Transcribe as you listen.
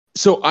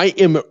So I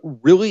am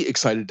really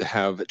excited to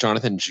have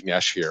Jonathan and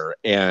Jignesh here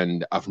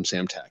and from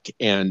Samtec.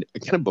 And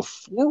kind of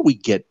before we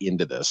get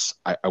into this,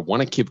 I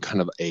want to give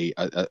kind of a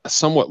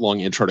somewhat long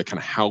intro to kind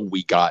of how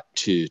we got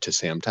to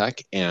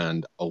Samtec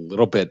and a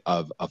little bit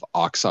of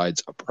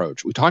Oxide's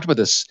approach. We talked about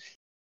this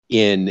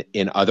in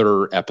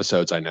other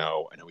episodes. I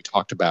know we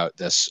talked about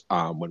this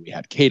when we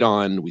had Kate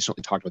on. We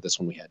certainly talked about this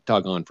when we had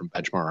Doug on from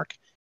Benchmark.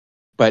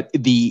 But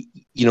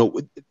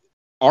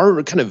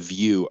our kind of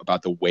view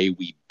about the way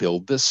we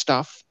build this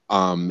stuff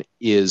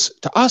is,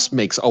 to us,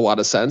 makes a lot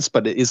of sense,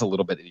 but it is a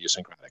little bit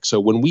idiosyncratic. So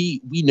when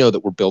we know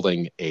that we're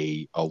building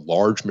a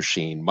large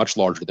machine, much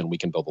larger than we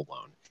can build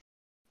alone,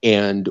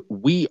 and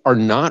we are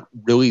not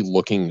really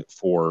looking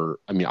for,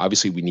 I mean,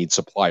 obviously we need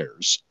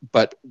suppliers,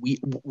 but we're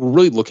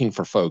really looking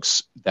for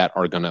folks that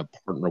are going to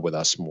partner with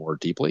us more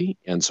deeply.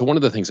 And so one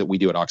of the things that we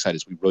do at Oxide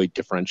is we really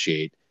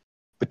differentiate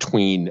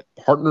between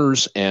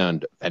partners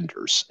and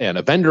vendors. And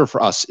a vendor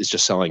for us is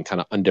just selling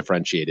kind of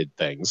undifferentiated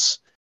things.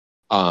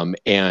 And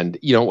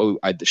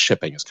the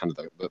shipping is kind of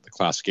the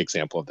classic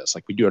example of this.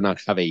 Like, we do not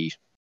have a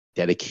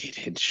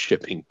dedicated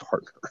shipping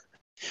partner.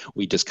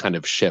 We just kind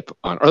of ship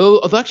on.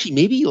 Although actually,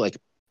 maybe like,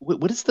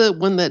 what is the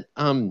one that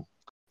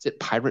is it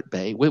Pirate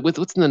Bay?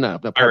 What's in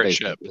the Pirate Bay?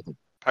 Ship?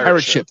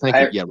 Pirate Ship. Thank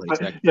you. Yeah, right.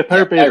 Exactly. Yeah,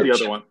 Pirate Bay is the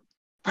other one.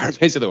 Pirate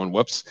Bay's the other one.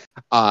 Whoops.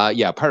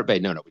 Yeah, Pirate Bay.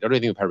 No, we don't do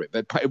anything with Pirate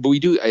Bay, but we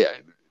do.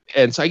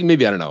 And so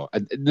maybe, I don't know.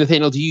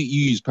 Nathaniel, do you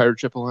use Pirate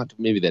Ship a lot?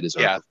 Maybe that is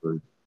our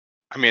preferred.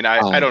 I mean,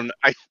 I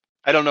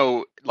don't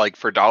know, like,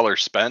 for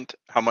dollars spent,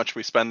 how much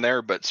we spend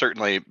there, but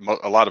certainly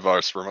a lot of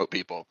us remote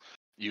people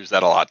use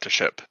that a lot to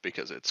ship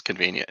because it's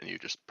convenient and you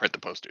just print the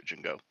postage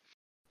and go.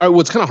 All right, well,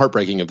 it's kind of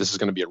heartbreaking if this is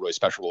going to be a really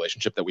special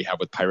relationship that we have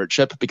with Pirate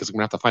Ship, because we're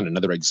going to have to find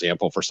another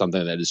example for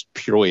something that is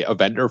purely a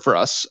vendor for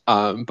us,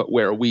 but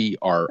where we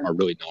are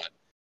really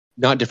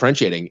not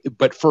differentiating.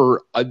 But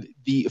for a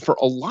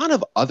lot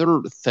of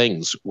other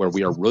things where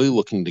we are really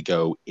looking to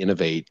go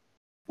innovate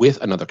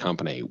with another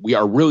company, we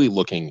are really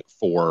looking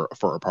for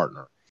a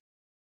partner.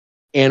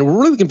 And we're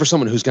really looking for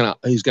someone who's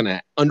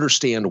gonna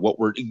understand what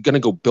we're gonna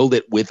go build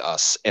it with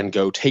us and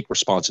go take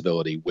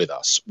responsibility with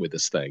us with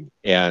this thing.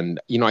 And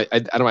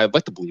I'd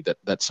like to believe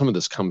that some of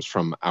this comes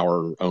from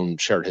our own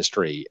shared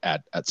history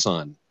at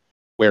Sun,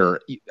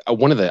 where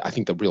one of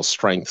the real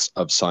strengths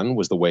of Sun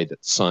was the way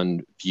that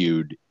Sun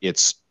viewed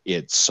its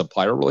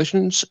supplier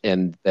relations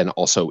and then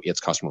also its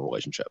customer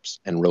relationships,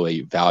 and really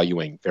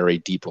valuing very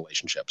deep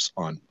relationships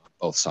on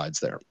both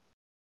sides there.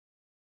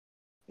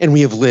 And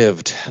we have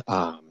lived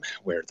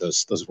where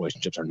those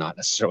relationships are not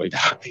necessarily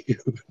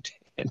valued,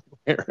 and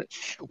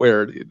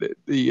where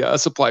the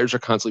suppliers are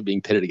constantly being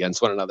pitted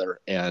against one another,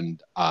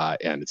 and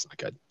it's not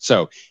good.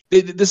 So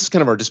this is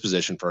kind of our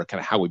disposition for kind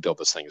of how we build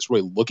this thing, is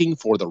really looking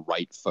for the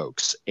right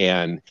folks.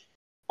 And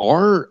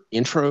our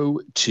intro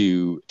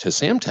to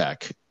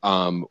Samtec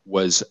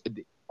was,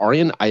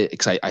 Arian, I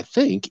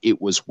think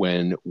it was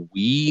when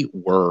we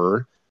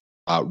were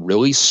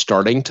really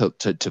starting to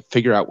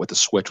figure out what the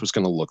switch was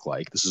going to look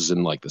like. This is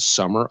in like the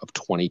summer of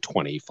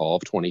 2020, fall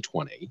of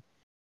 2020.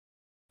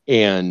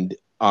 And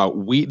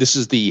this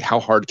is the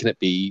How Hard Can It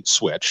Be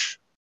switch,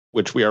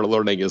 which we are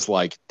learning is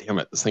like, damn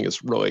it, this thing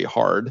is really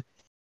hard.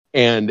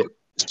 And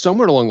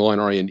somewhere along the line,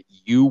 Arian,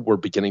 you were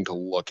beginning to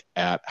look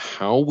at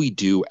how we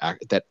do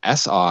that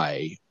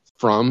SI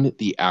from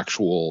the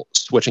actual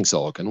switching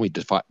silicon. We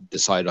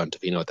decided on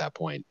Tavino at that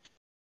point.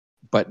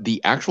 But the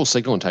actual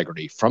signal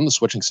integrity from the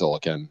switching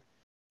silicon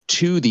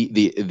to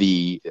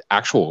the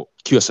actual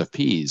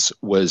QSFPs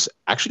was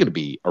actually going to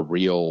be a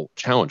real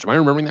challenge. Am I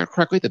remembering that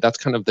correctly? That's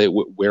kind of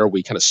where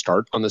we kind of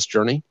start on this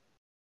journey?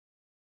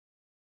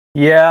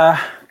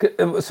 Yeah.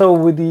 So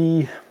with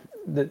the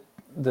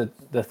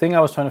thing I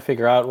was trying to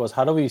figure out was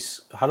how do we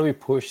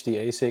push the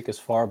ASIC as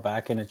far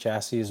back in the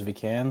chassis as we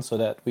can, so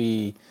that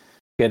we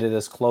get it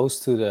as close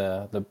to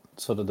the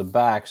sort of the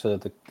back, so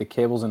that the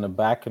cables in the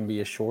back can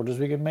be as short as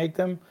we can make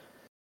them,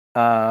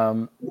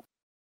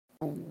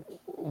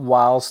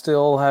 while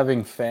still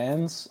having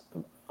fans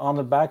on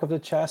the back of the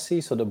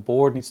chassis. So the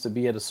board needs to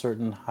be at a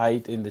certain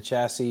height in the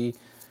chassis.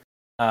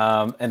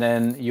 And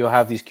then you'll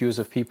have these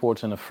QSFP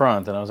ports in the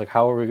front. And I was like,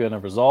 how are we going to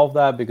resolve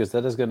that? Because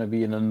that is going to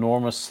be an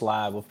enormous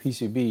slab of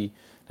PCB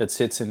that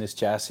sits in this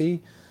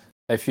chassis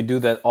if you do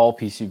that all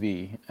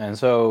PCB. And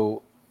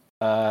so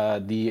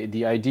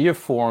the idea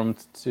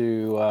formed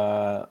to,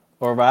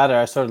 or rather,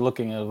 I started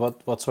looking at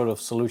what sort of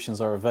solutions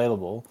are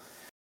available.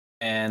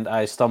 And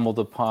I stumbled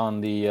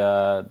upon the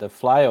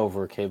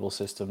flyover cable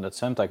system that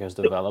Samtec has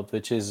developed,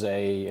 which is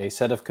a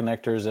set of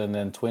connectors and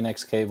then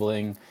twin-X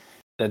cabling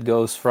that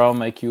goes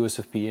from a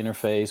QSFP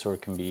interface, or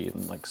it can be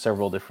like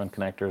several different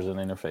connectors and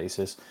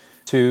interfaces,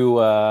 to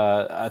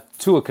a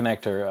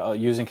connector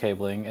using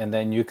cabling, and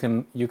then you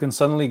can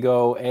suddenly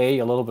go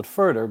a little bit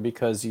further,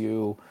 because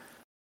you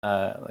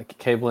like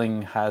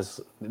cabling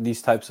has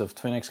these types of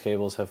twin-X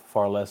cables have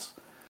far less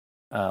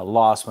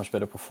loss, much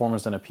better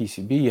performance than a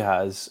PCB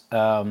has.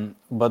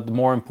 But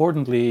more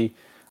importantly,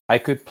 I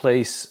could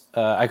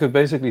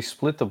basically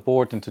split the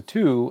board into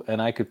two,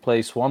 and I could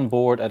place one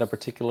board at a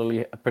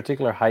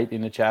particular height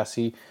in the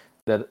chassis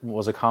that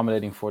was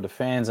accommodating for the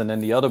fans, and then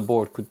the other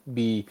board could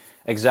be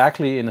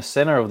exactly in the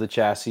center of the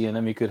chassis, and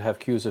then we could have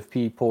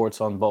QSFP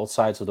ports on both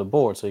sides of the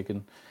board, so you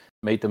can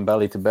mate them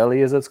belly to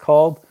belly, as it's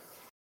called.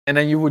 And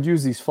then you would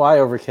use these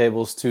flyover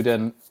cables to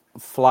then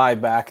fly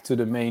back to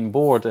the main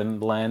board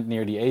and land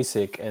near the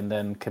ASIC and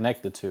then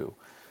connect the two.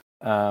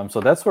 So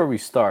that's where we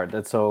start.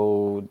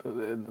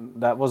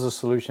 That was a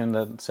solution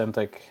that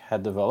Samtec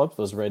had developed,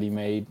 was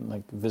ready-made,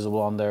 like visible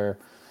on their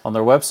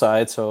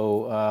website.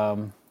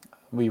 So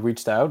we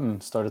reached out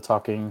and started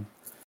talking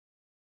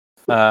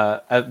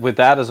with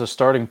that as a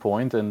starting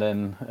point, and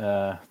then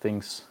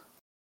things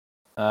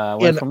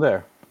went from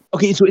there.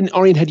 Okay, so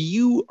Arjen, had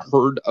you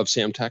heard of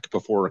Samtec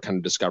before kind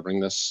of discovering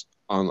this?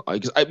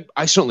 Because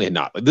I certainly had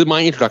not. Like,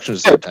 my introduction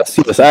to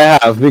Samtec. Yes, I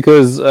have,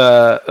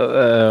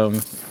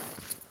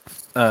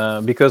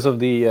 because of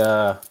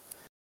the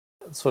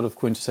sort of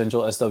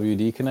quintessential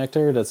SWD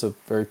connector. That's a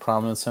very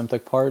prominent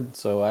Samtec part.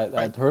 So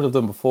I'd heard of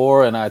them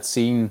before, and I'd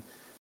seen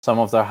some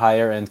of their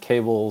higher end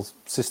cable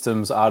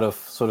systems out of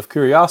sort of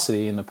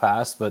curiosity in the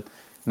past, but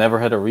never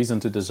had a reason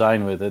to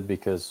design with it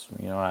because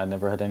I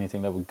never had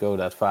anything that would go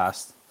that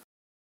fast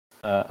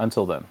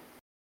until then.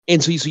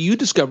 And so you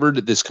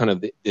discovered this kind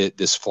of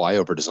this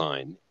flyover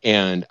design,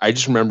 and I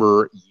just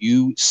remember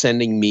you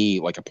sending me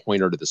like a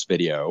pointer to this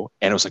video,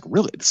 and I was like,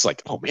 really? This is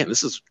like, oh man,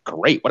 this is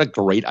great! What a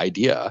great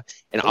idea!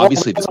 And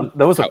obviously,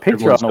 there was a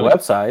picture on the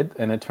website,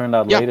 and it turned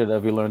out later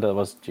that we learned that it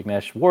was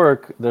Jignesh's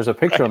work. There's a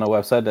picture on the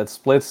website that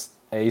splits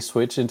a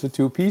switch into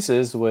two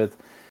pieces with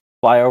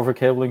flyover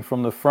cabling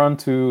from the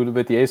front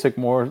with the ASIC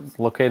more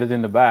located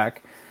in the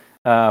back.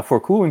 For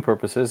cooling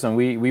purposes, and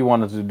we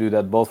wanted to do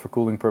that both for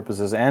cooling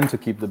purposes and to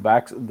keep the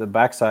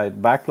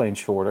backside backplane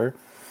shorter.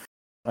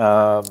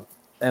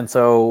 And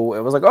so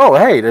it was like, oh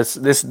hey, this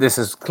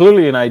is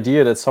clearly an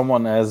idea that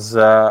someone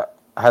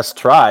has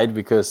tried,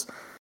 because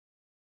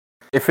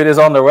if it is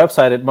on their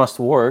website, it must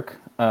work.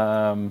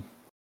 That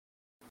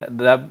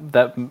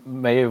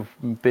may have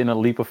been a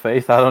leap of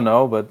faith. I don't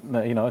know, but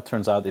it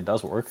turns out it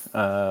does work.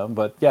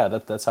 But yeah,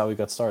 that's how we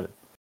got started.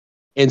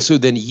 And so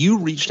then you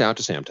reached out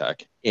to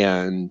Samtec,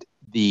 and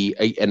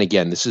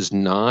again, this is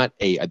not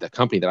the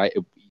company that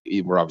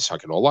we're obviously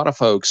talking to a lot of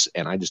folks,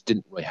 and I just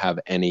didn't really have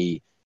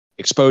any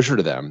exposure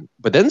to them.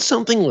 But then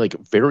something like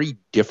very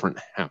different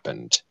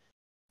happened.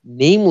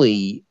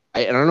 Namely,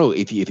 I don't know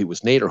if it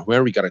was Nate or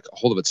whoever we got a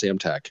hold of at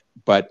Samtec,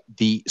 but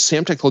the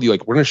Samtec told you,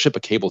 like, we're going to ship a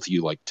cable to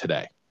you like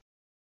today.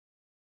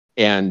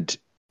 And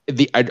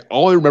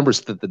all I remember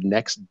is that the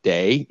next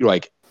day, you're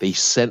like, they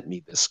sent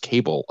me this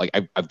cable. Like,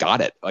 I've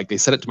got it. Like, they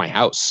sent it to my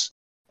house.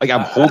 Like,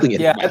 I'm holding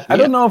it in my hand. I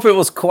don't know if it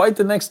was quite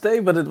the next day,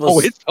 but it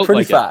was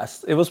pretty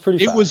fast. It was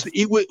pretty fast.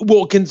 It was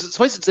well,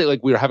 suffice to say,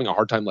 like, we were having a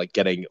hard time, like,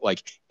 getting,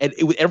 like, and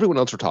everyone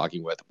else we're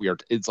talking with,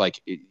 it's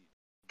like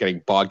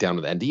getting bogged down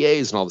with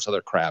NDAs and all this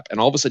other crap. And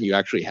all of a sudden you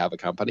actually have a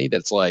company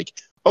that's like,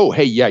 oh,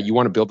 hey, yeah, you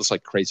want to build this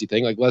like crazy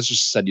thing? Like, let's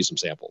just send you some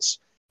samples.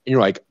 And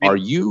you're like, are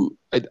you,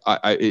 did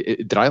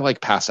I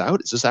like pass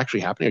out? Is this actually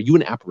happening? Are you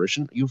an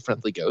apparition? Are you a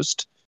friendly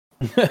ghost?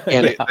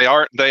 And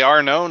they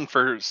are known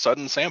for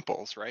sudden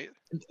samples, right?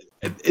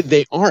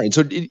 They are. And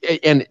so,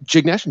 and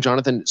Jignesh and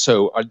Jonathan,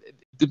 so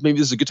maybe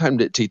this is a good time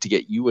to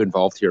get you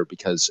involved here,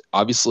 because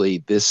obviously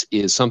this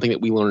is something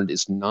that we learned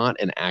is not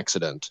an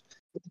accident.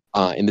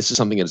 And this is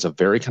something that is a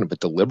very kind of a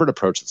deliberate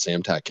approach that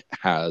Samtec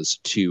has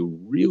to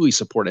really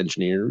support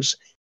engineers.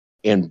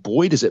 And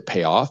boy, does it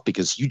pay off,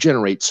 because you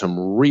generate some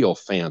real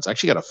fans. I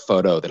actually got a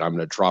photo that I'm going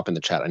to drop in the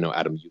chat. I know,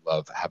 Adam, you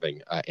love having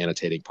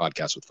annotating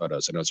podcasts with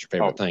photos. I know it's your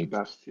favorite thing.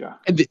 Best, yeah.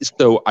 And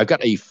so I've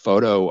got a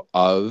photo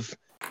of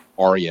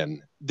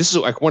Arjen. This is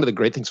like one of the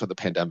great things with the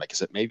pandemic,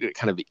 is it made it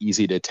kind of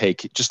easy to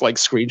take just like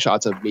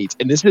screenshots of meets.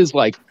 And this is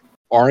like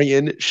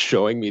Arjen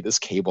showing me this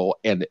cable,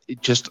 and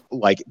it just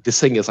like, this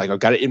thing is like, I've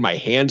got it in my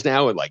hand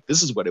now, and like,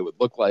 this is what it would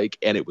look like.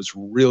 And it was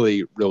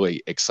really,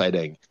 really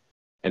exciting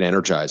and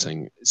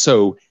energizing.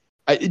 So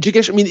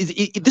Jignesh, I mean,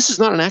 this is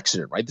not an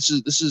accident, right? This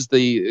is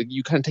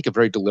you kind of take a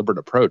very deliberate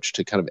approach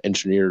to kind of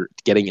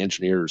getting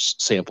engineers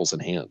samples in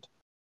hand.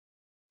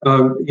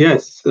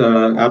 Yes,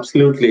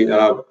 absolutely.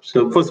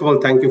 So first of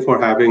all, thank you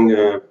for having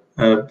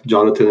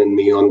Jonathan and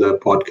me on the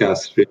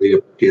podcast. Really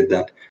appreciate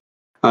that.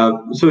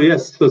 So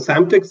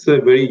Samtec's a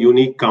very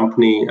unique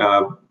company.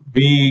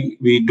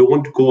 We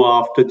don't go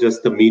after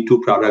just the Me Too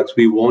products.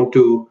 We want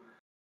to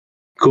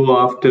go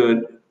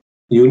after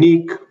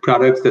unique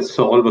products that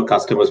solve a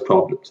customer's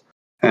problems.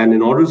 And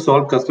in order to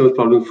solve customers'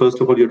 problems, first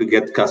of all, you have to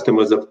get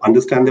customers to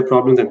understand their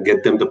problems and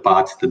get them the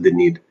parts that they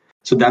need.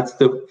 So that's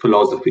the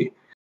philosophy.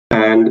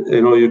 And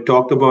you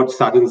talked about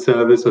sudden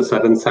service or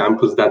sudden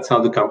samples. That's how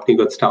the company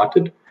got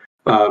started,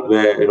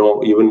 where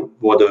even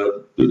for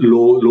the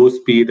low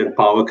speed and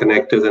power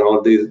connectors and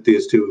all these, they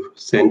used to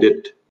send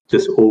it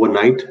just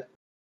overnight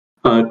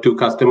to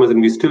customers, and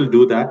we still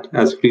do that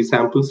as free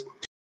samples.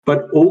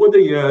 But over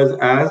the years,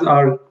 as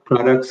our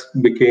products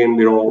became,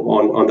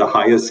 on the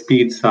higher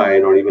speed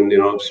side, or even,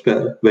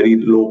 very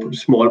low,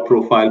 small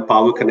profile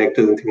power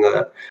connectors and things like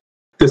that,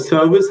 the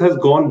service has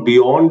gone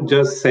beyond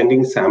just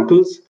sending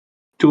samples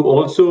to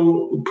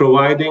also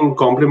providing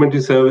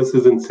complementary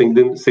services and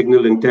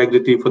signal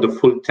integrity for the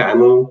full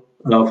channel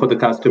for the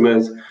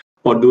customers,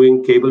 or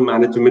doing cable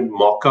management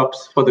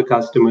mock-ups for the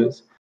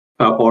customers,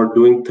 or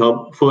doing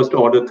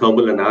first-order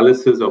thermal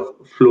analysis of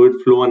fluid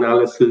flow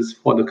analysis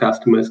for the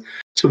customers.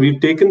 So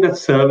we've taken that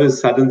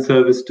sudden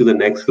service to the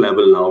next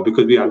level now,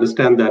 because we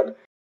understand that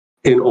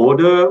in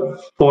order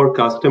for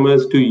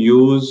customers to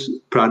use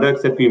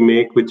products that we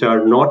make, which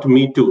are not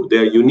me too,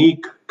 they're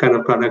unique kind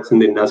of products in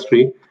the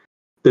industry,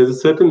 there's a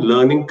certain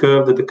learning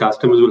curve that the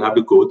customers will have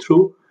to go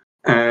through.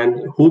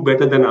 And who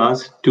better than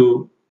us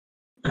to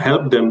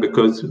help them,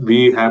 because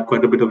we have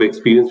quite a bit of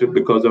experience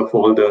because of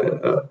all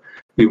the,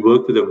 we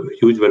work with a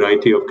huge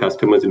variety of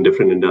customers in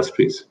different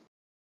industries.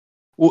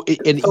 Well,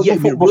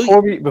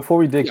 before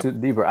we dig too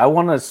deeper, I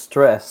want to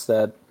stress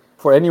that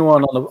for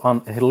anyone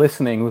on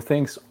listening who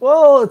thinks,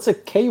 well, it's a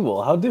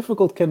cable, how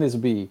difficult can this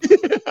be?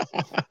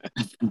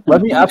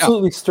 Let me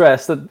absolutely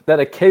stress that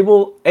a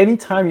cable,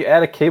 anytime you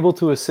add a cable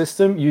to a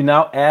system, you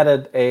now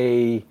added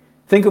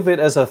think of it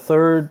as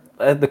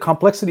the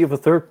complexity of a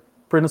third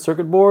printed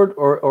circuit board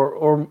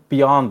or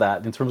beyond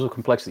that in terms of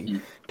complexity.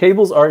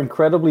 Cables are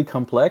incredibly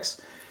complex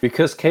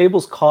because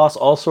cables cause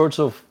all sorts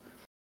of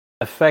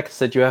effects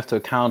that you have to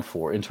account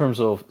for in terms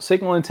of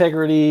signal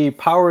integrity,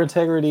 power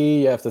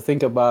integrity. You have to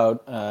think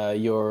about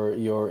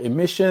your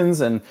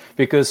emissions, and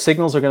because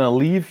signals are going to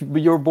leave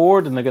your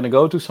board and they're going to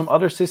go to some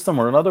other system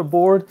or another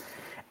board,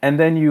 and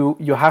then you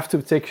have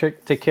to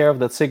take care of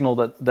that signal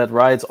that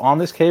rides on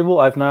this cable.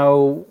 I've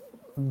now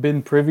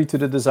been privy to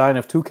the design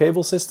of 2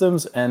 cable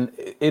systems, and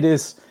it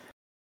is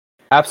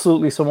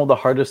absolutely some of the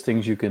hardest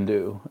things you can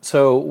do.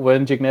 So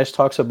when Jignesh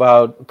talks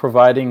about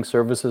providing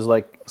services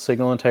like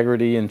signal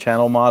integrity and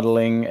channel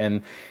modeling,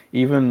 and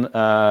even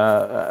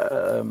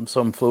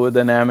some fluid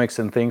dynamics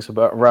and things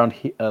around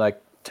like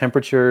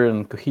temperature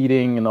and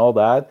heating and all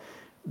that,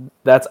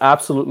 that's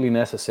absolutely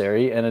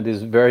necessary, and it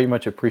is very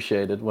much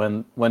appreciated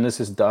when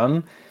this is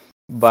done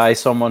by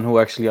someone who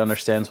actually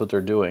understands what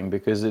they're doing,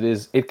 because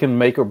it can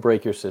make or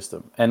break your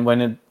system. And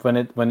when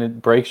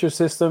it breaks your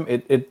system,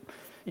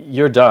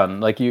 you're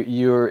done. Like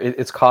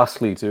it's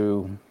costly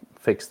to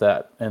fix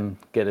that and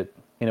get it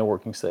in a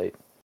working state.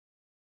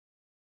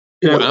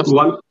 Yeah,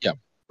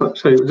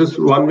 sorry, just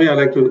one way I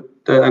like to,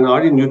 and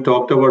Arjen, you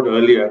talked about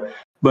earlier,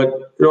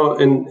 but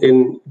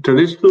in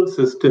traditional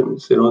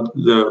systems,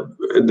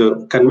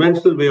 the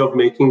conventional way of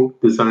making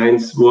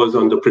designs was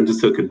on the printed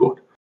circuit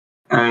board.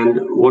 And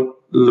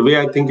the way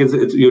I think is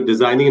you're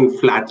designing in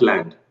flat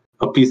land.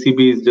 A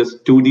PCB is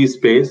just 2D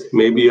space.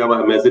 Maybe you have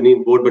a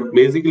mezzanine board, but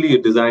basically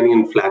you're designing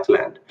in flat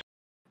land.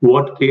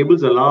 What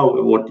cables allow,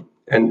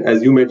 and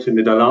as you mentioned,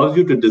 it allows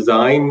you to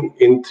design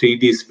in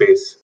 3D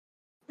space.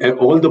 And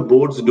all the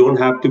boards don't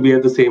have to be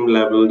at the same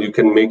level. You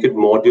can make it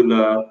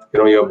modular,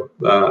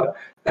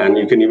 and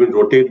you can even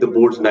rotate the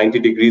boards 90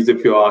 degrees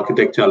if your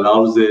architecture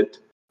allows it.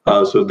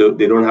 So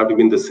they don't have to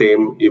be in the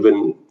same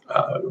even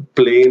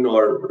plane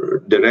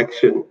or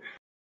direction.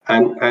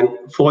 And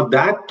for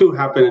that to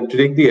happen, and to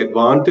take the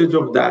advantage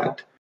of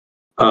that,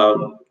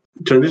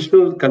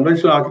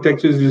 conventional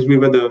architectures used to be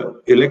where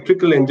the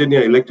electrical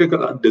engineer,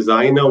 electrical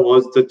designer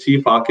was the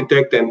chief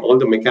architect, and all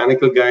the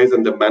mechanical guys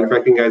and the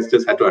manufacturing guys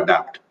just had to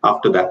adapt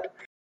after that.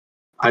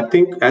 I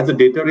think as the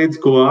data rates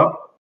go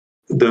up,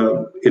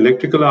 the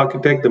electrical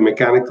architect, the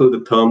mechanical,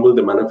 the thermal,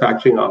 the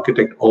manufacturing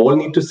architect all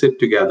need to sit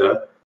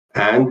together,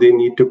 and they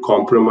need to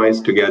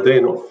compromise together,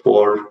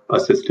 for a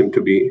system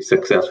to be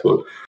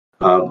successful,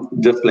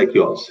 just like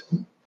yours.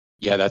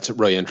 Yeah, that's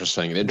really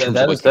interesting.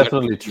 That is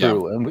definitely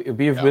true, and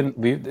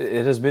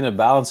it has been a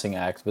balancing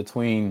act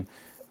between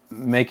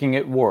making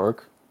it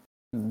work,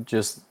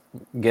 just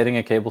getting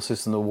a cable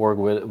system to work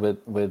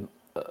with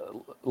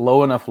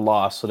low enough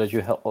loss so that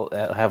you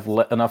have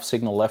enough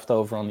signal left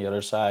over on the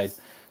other side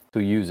to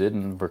use it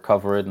and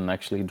recover it and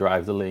actually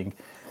drive the link.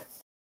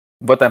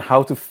 But then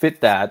how to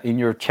fit that in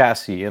your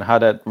chassis and how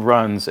that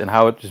runs and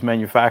how it is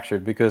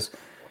manufactured, because.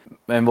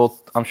 And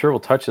I'm sure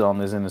we'll touch on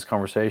this in this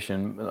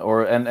conversation,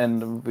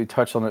 and we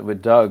touched on it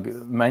with Doug.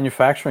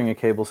 Manufacturing a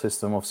cable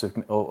system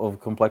of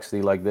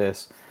complexity like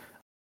this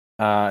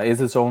is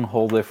its own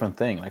whole different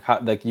thing.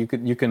 Like you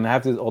can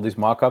have all these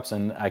mock-ups,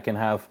 and I can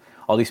have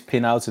all these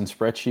pinouts and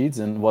spreadsheets,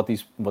 and what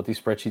these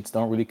spreadsheets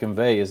don't really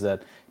convey is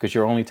that, because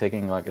you're only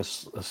taking like a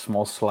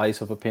small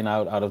slice of a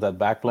pinout out of that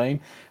backplane,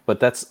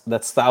 but that's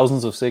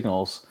thousands of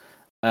signals.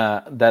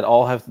 That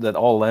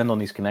all land on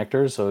these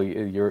connectors, so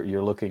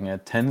you're looking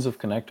at tens of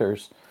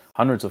connectors,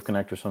 hundreds of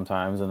connectors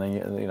sometimes, and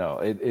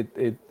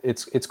then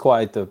it's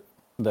quite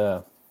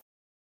the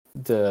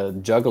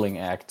juggling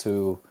act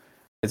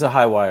it's a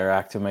high wire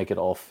act to make it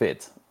all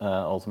fit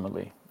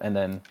ultimately, and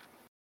then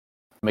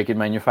make it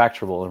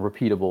manufacturable and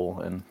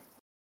repeatable. And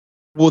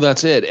well,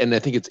 that's it. And I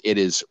think it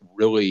is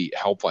really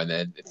helpful, and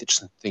I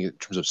just think in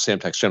terms of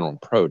Samtec's general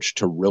approach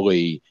to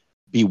really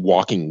be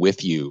walking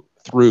with you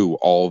through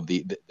all of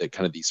the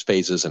kind of these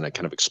phases and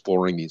kind of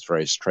exploring these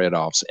various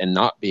trade-offs, and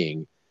not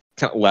being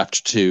kind of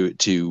left to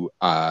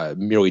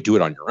merely do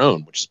it on your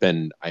own, which has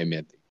been,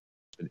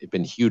 it's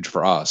been huge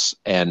for us.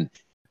 And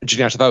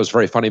Jignesh, I thought it was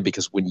very funny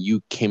because when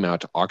you came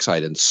out to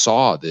Oxide and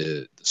saw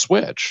the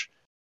switch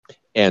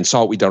and saw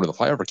what we'd done with the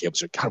flyover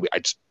cables, you're like,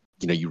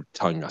 God, you were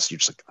telling us, you're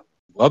just like, I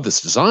love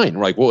this design.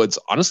 We're like, well, it's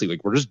honestly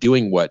like, we're just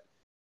doing what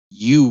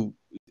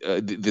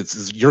this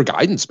is your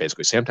guidance,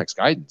 basically, Samtec's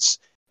guidance.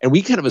 And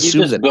we kind of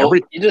assumed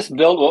you just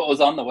build what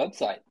was on the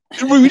website.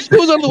 We just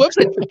goes on the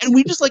website, and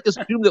we just like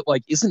assume that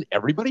like, isn't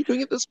everybody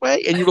doing it this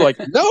way? And you were like,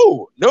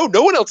 no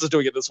one else is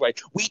doing it this way.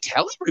 We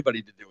tell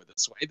everybody to do it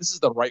this way. This is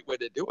the right way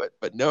to do it.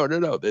 But no,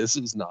 this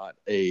is not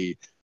a.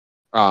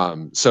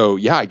 So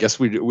yeah, I guess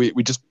we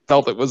just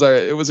felt it was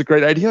a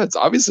great idea. It's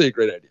obviously a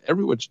great idea.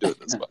 Everyone should do it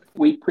this way.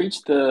 We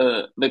preach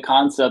the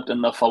concept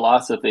and the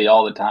philosophy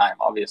all the time,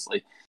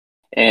 obviously,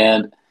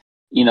 and.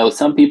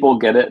 Some people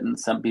get it and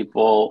some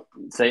people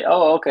say,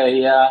 oh, okay,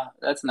 yeah,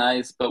 that's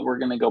nice, but we're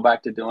going to go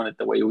back to doing it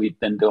the way we've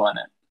been doing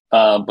it.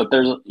 But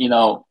there's,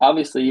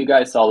 obviously you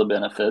guys saw the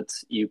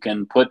benefits. You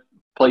can put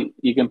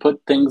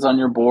things on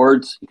your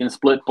boards. You can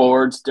split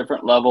boards,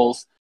 different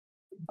levels.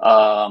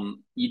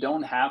 You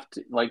don't have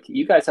to, like,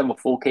 you guys have a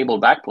full cable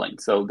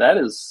backplane. So that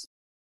is,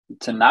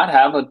 to not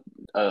have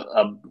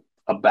a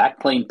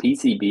backplane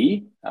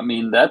PCB, I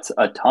mean, that's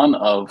a ton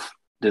of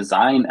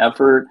design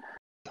effort.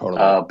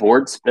 Totally.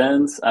 Board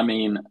spins. I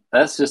mean,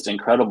 that's just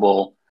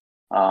incredible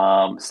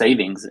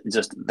savings.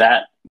 Just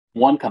that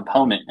one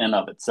component in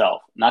of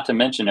itself. Not to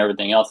mention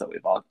everything else that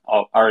we've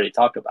already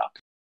talked about.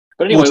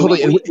 But anyway,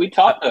 totally. we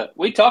talk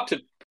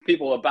to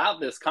people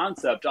about this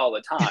concept all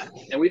the time,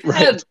 and we've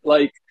had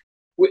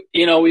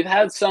we've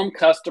had some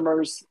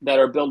customers that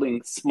are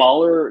building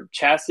smaller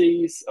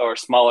chassis or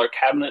smaller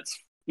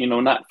cabinets.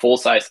 Not full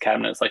size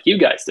cabinets like you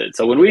guys did.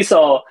 So when we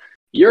saw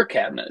your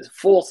cabinet is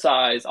full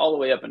size, all the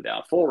way up and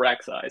down, full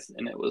rack size,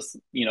 and it was,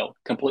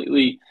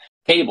 completely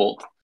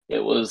cabled.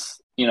 It was,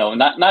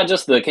 not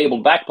just the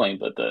cabled backplane,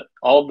 but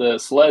all the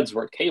sleds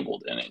were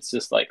cabled, and it's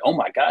just like, oh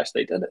my gosh,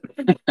 they did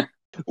it.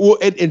 Well,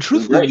 and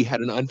truthfully, we had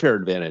an unfair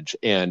advantage.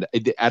 And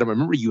Adam, I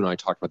remember you and I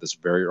talked about this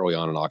very early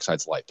on in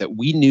Oxide's life, that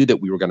we knew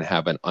that we were going to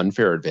have an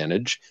unfair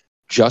advantage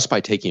just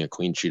by taking a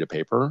clean sheet of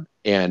paper.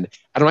 And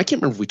Adam, I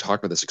can't remember if we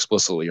talked about this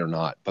explicitly or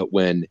not, but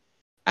when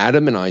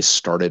Adam and I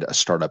started a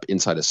startup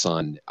inside of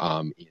Sun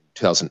in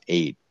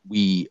 2008.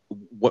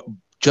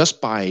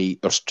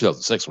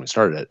 2006 when we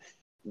started it,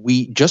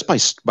 we just by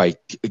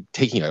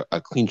taking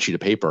a clean sheet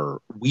of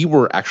paper, we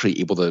were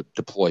actually able to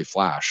deploy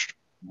Flash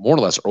more or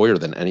less earlier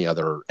than any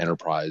other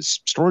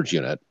enterprise storage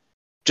unit,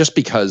 just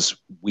because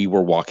we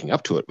were walking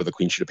up to it with a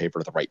clean sheet of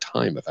paper at the right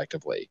time,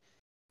 effectively.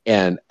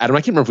 And Adam, I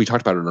can't remember if we talked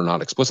about it or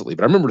not explicitly,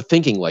 but I remember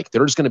thinking like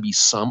there's going to be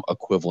some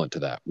equivalent to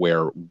that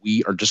where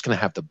we are just going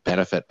to have the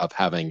benefit of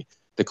having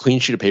the clean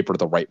sheet of paper at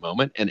the right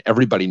moment. And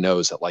everybody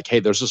knows that like, hey,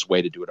 there's this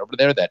way to do it over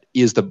there that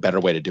is the better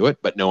way to do it,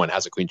 but no one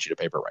has a clean sheet of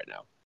paper right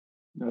now.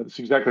 No, that's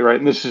exactly right.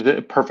 And this is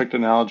a perfect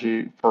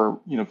analogy for,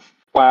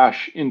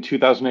 Flash in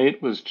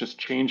 2008 was just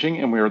changing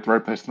and we were at the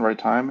right place at the right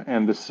time.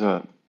 And this is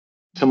a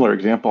similar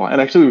example.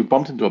 And actually we've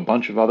bumped into a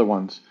bunch of other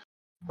ones.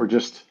 We're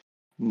just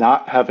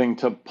not having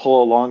to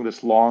pull along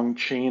this long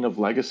chain of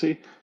legacy.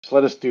 Just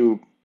let us do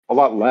a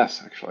lot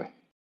less, actually.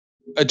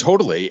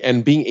 Totally.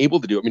 And being able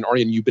to do, I mean,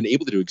 Aryan, you've been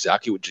able to do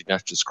exactly what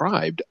Jignesh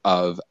described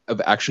of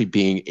actually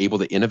being able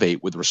to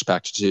innovate with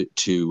respect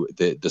to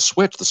the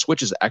switch. The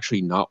switch is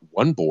actually not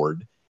one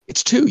board,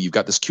 it's two. You've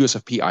got this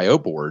QSFP IO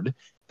board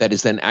that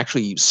is then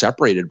actually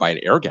separated by an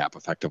air gap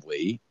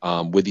effectively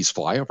with these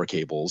flyover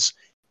cables.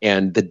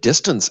 And the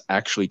distance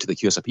actually to the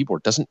QSFP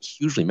board doesn't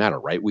hugely matter,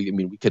 right?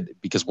 We could,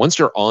 because once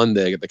you're on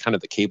the kind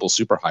of the cable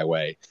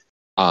superhighway,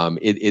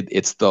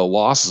 it's the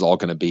loss is all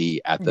going to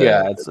be at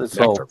the it's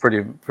all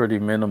pretty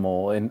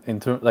minimal in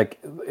terms, like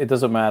it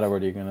doesn't matter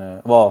whether you're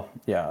gonna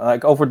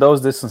like over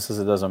those distances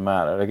it doesn't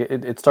matter, like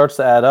it starts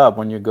to add up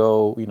when you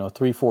go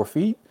 3-4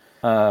 feet,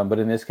 but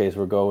in this case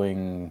we're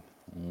going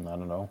I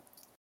don't know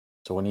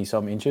 20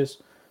 some inches,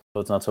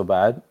 so it's not so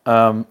bad.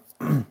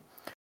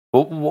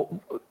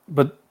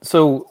 But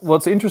so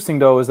what's interesting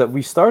though is that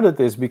we started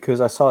this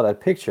because I saw that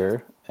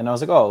picture and I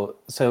was like, oh,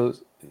 so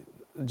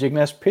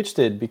Jignesh pitched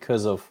it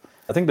because of,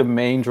 I think the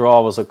main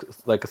draw was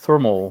like a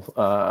thermal.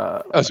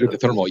 The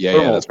thermal,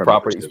 that's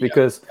properties.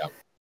 Because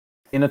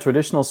in a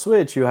traditional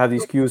switch, you have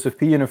these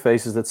QSFP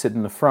interfaces that sit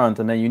in the front,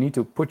 and then you need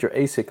to put your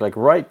ASIC like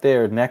right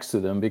there next to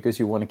them because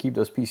you want to keep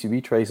those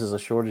PCB traces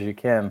as short as you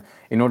can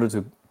in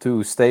order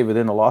to stay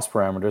within the loss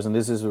parameters. And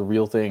this is a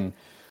real thing.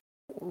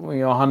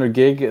 100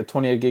 gig,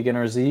 28 gig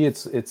NRZ.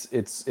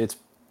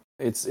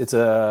 It's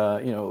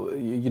a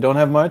you don't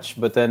have much,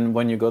 but then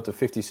when you go to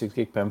 56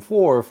 gig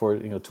PAM4 for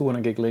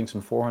 200 gig links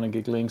and 400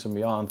 gig links and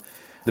beyond,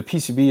 the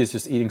PCB is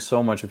just eating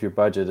so much of your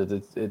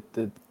budget.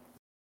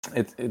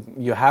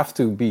 You have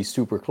to be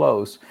super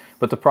close.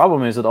 But the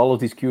problem is that all of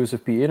these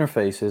QSFP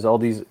interfaces, all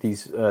these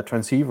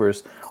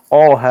transceivers,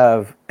 all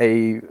have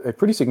a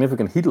pretty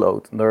significant heat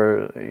load.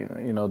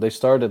 They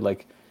start at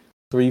like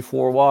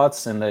 3-4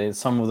 watts, and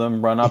some of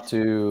them run up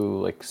to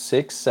like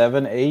 6,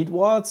 7, 8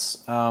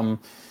 watts.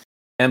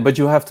 But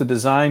you have to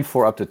design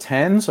for up to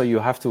 10, so you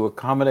have to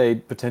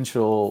accommodate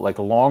potential like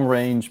long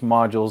range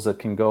modules that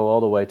can go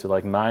all the way to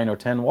like 9 or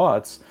 10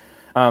 watts.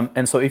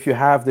 And so if you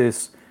have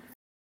this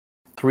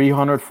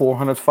 300,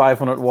 400,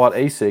 500 watt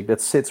ASIC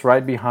that sits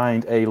right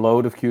behind a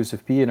load of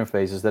QSFP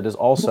interfaces that is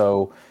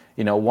also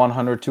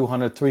 100,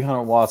 200,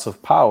 300 watts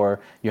of power,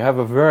 you have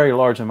a very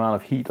large amount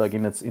of heat, like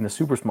in a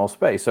super small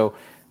space. So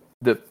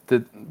the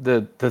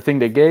thing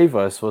they gave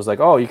us was like,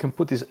 oh, you can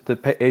put the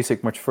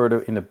ASIC much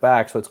further in the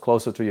back, so it's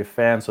closer to your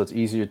fan, so it's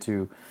easier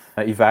to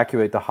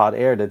evacuate the hot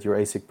air that your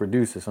ASIC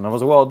produces. And I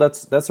was like, well,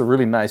 that's a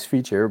really nice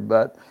feature,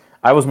 but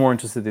I was more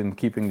interested in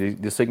keeping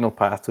the signal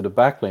path to the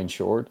backplane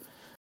short.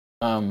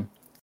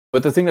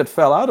 But the thing that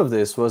fell out of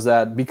this was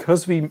that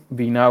because we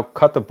now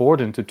cut the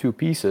board into two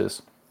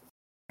pieces,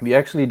 we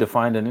actually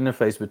defined an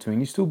interface between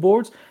these two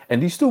boards,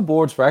 and these two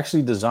boards were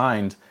actually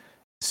designed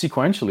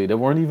sequentially. They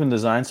weren't even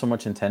designed so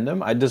much in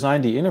tandem. I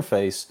designed the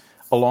interface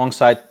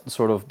alongside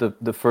sort of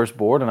the first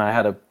board, and I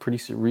had a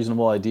pretty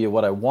reasonable idea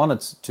what I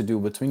wanted to do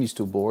between these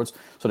two boards.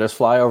 So there's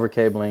flyover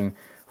cabling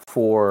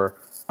for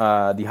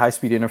the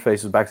high-speed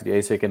interfaces back to the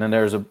ASIC, and then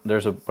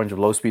there's a bunch of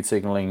low-speed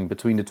signaling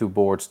between the two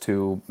boards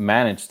to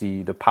manage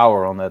the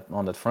power on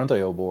that front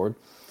I/O board.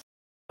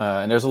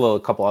 And there's a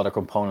couple other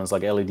components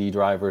like LED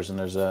drivers, and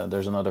there's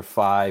another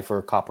 5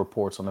 or copper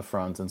ports on the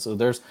front, and so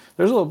there's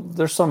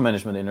some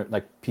management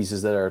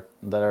pieces that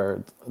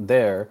are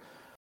there.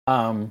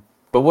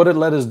 But what it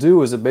let us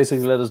do is it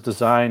basically let us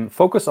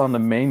focus on the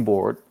main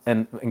board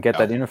and get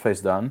that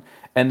interface done.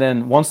 And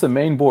then once the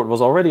main board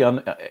was already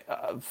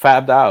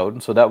fabbed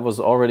out, so that was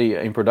already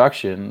in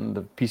production,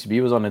 the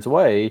PCB was on its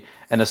way,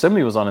 and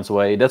assembly was on its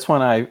way, that's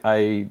when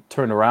I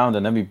turned around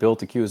and then we built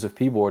the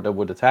QSFP board that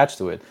would attach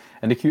to it.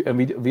 And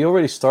we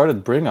already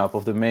started bring up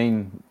of the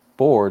main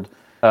board.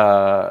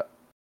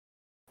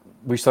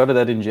 We started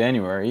that in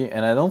January,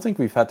 and I don't think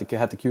we've had the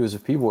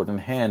QSFP board in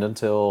hand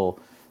until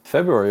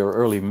February or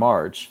early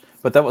March.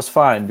 But that was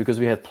fine because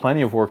we had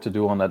plenty of work to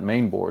do on that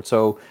main board.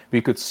 So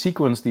we could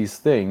sequence these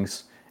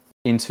things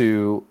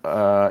into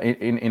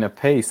in a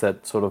pace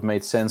that sort of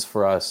made sense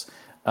for us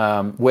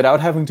without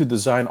having to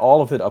design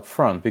all of it up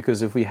front.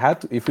 Because if we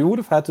would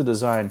have had to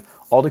design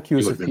all the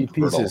QSFP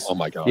pieces, oh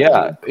my God,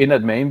 in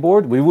that main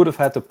board, we would have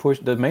had to push.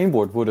 The main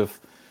board would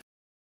have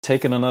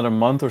taken another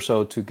month or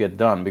so to get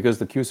done because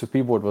the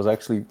QSFP board was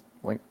actually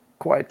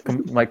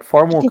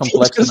far more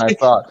complex than I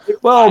thought.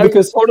 Well,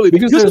 because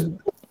there's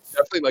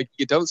definitely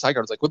you don't psych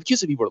out. It's like, well, the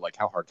QSFP board,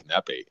 how hard can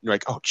that be? And you're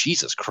like, oh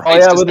Jesus Christ! Oh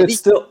yeah, but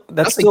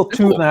that's still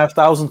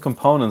 2,500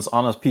 components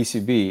on a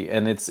PCB,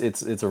 and it's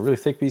a really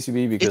thick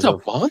PCB because you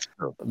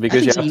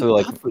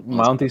have to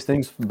mount these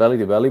things belly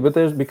to belly.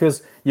 But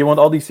because you want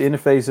all these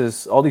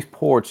interfaces, all these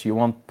ports, you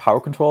want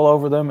power control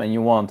over them, and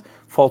you want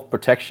fault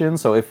protection.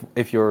 So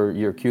if your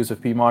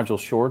QSFP module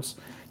shorts,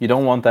 you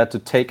don't want that to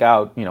take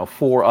out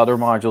 4 other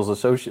modules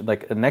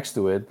associated next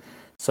to it.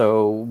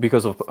 So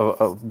because of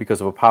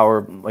a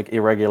power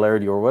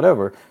irregularity or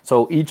whatever,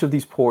 so each of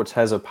these ports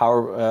has a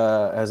power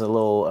has a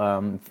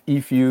little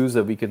e-fuse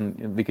that we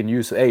can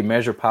use to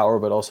measure power,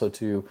 but also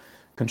to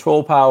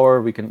control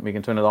power. We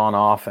can turn it on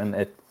off, and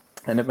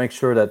it makes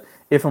sure that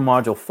if a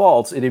module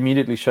faults, it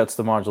immediately shuts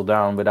the module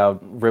down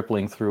without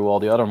rippling through all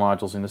the other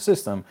modules in the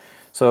system.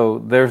 So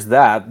there's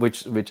that,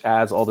 which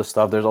adds all this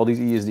stuff. There's all these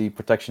ESD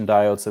protection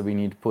diodes that we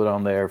need to put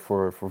on there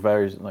for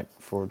various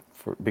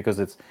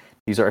because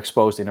these are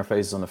exposed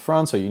interfaces on the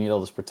front, so you need all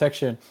this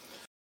protection.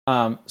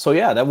 So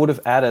yeah, that would have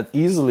added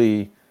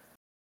easily.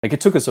 It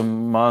took us a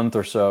month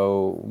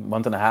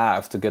and a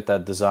half to get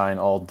that design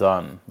all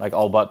done,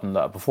 all buttoned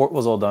up before it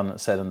was all done,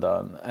 said and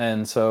done.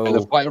 And so the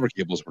flyover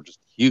cables were just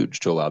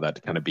huge to allow that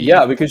to kind of be.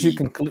 Yeah, because you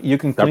can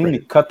cleanly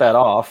cut that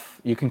off.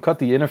 You can cut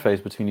the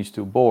interface between these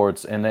two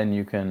boards, and then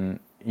you can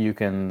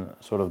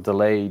sort of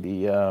delay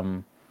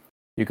the.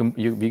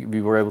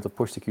 We were able to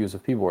push the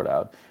QSFP board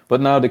out. But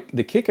now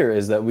the kicker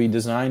is that we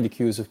designed the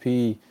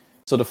QSFP,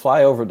 so the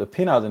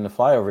pinout in the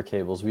flyover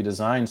cables, we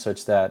designed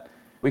such that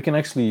we can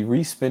actually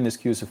respin this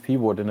QSFP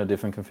board in a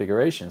different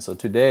configuration. So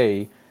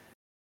today,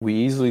 we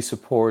easily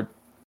support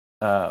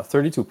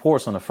 32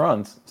 ports on the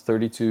front,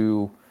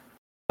 32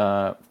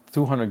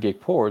 200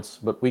 gig ports,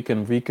 but we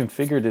can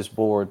reconfigure this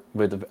board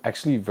with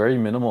actually very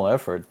minimal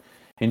effort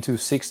into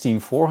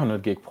 16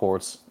 400 gig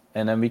ports.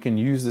 And then we can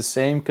use the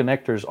same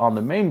connectors on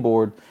the main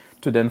board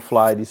to then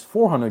fly these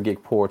 400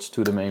 gig ports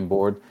to the main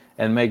board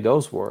and make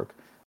those work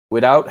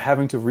without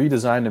having to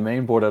redesign the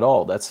main board at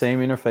all. That same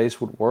interface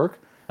would work.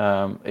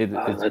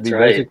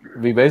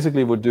 We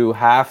basically would do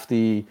half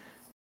the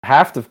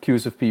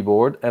QSFP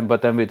board,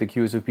 but then with the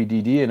QSFP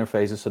DD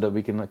interfaces so that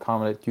we can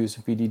accommodate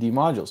QSFP DD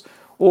modules.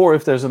 Or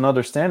if there's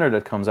another standard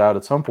that comes out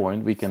at some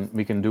point, we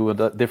can do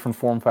a different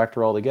form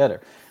factor altogether.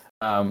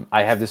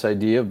 I have this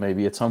idea of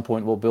maybe at some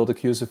point we'll build a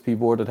QSFP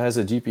board that has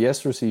a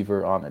GPS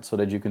receiver on it so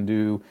that you can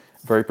do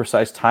very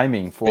precise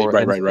timing for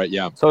right,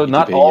 yeah. So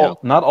not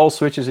all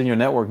switches in your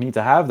network need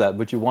to have that,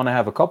 but you want to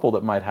have a couple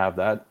that might have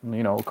that,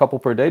 a couple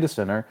per data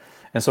center.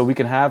 And so we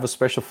can have a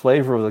special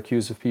flavor of the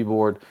QSFP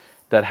board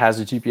that has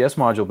a GPS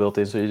module built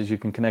in, so that you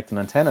can connect an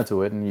antenna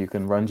to it, and you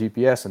can run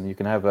GPS, and you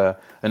can have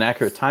an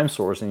accurate time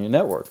source in your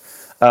network.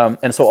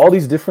 And so all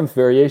these different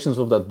variations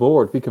of that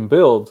board we can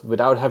build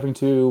without having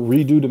to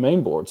redo the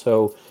main board.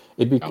 So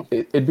it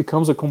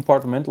becomes a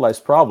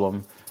compartmentalized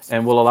problem,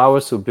 and will allow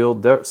us to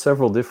build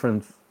several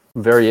different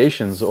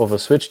variations of a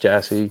switch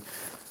chassis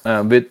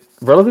with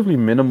relatively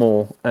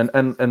minimal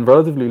and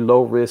relatively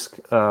low risk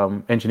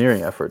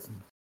engineering effort.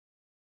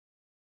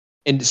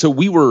 And so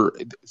we were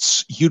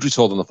hugely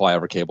sold on the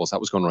flyover cables. That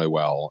was going really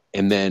well.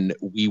 And then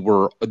we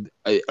were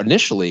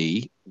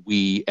initially,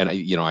 I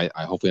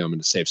hopefully I'm in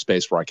a safe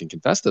space where I can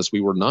confess this.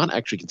 We were not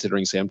actually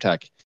considering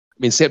Samtec. I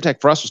mean, Samtec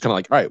for us was kind of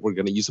like, all right, we're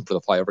going to use them for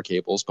the flyover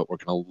cables, but we're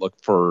going to look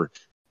for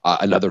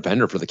another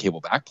vendor for the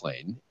cable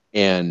backplane.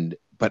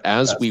 But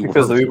as we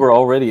were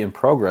already in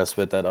progress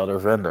with that other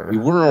vendor. We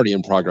were already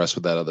in progress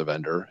with that other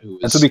vendor.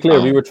 And to be clear,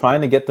 we were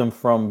trying to get them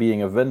from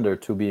being a vendor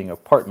to being a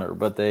partner,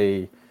 but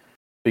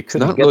we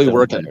couldn't get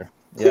them there.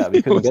 Yeah,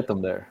 we couldn't get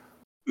them there.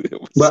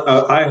 But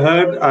I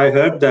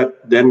heard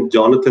that then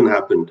Jonathan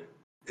happened.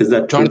 Is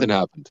that Jonathan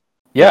happened?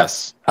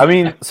 Yes. I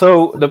mean,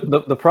 so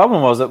the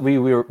problem was that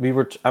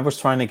I was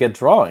trying to get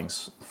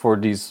drawings for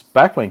these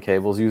backplane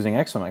cables using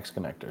XMX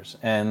connectors,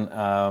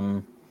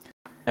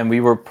 and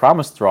we were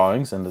promised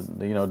drawings, and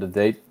the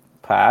date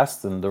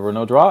passed, and there were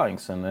no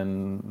drawings, and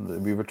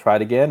then we would try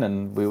it again,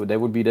 and they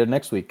would be there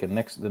next week and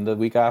the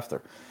week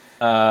after.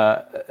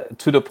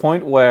 To the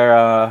point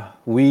where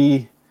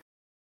there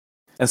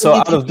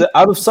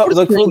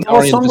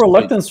was some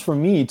reluctance for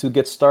me to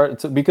get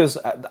started because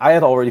I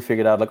had already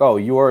figured out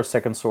you are a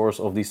second source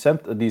of these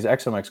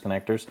XMX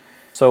connectors,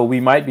 so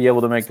we might be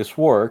able to make this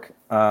work.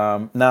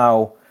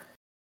 Now,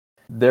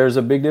 there's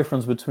a big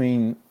difference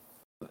between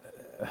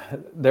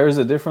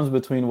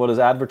what is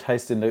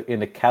advertised in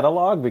the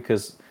catalog,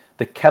 because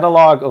the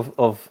catalog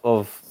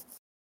of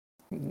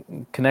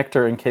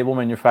connector and cable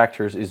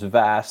manufacturers is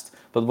vast,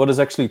 but what is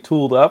actually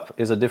tooled up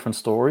is a different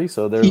story.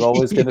 So there's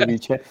always going to be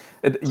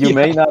you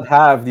may not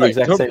have the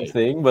exact same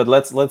thing, but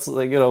let's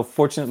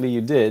fortunately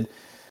you did.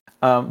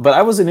 But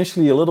I was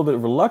initially a little bit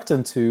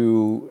reluctant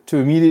to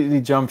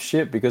immediately jump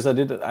ship, because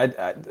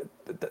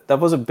that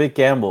was a big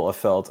gamble, I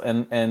felt,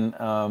 and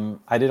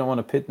I didn't want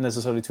to pit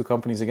necessarily two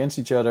companies against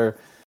each other,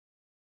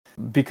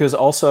 because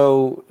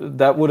also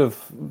that would have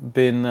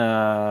been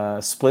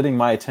splitting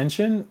my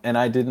attention, and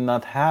I did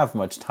not have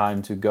much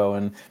time to go,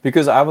 and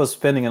because I was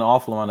spending a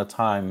lot of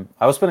time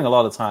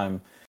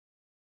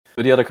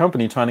with the other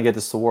company trying to get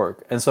this to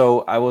work, and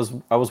so I was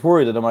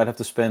worried that I might have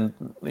to spend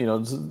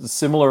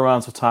similar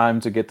amounts of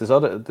time to get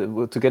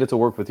to get it to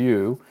work with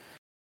you,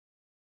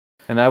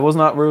 and I was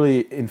not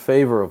really in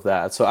favor of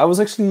that. So I was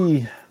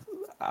actually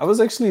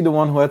the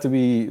one who had to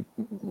be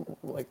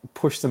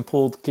pushed and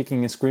pulled,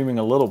 kicking and screaming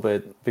a little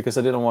bit, because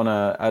I didn't want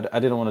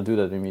to do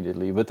that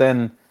immediately. But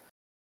then,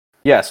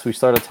 yes, we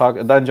started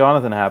talking. Then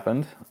Jonathan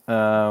happened,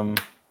 and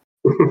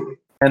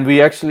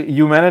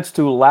you managed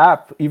to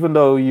lap, even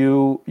though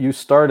you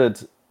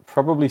started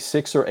probably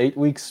 6 or 8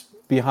 weeks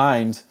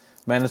behind,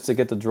 managed to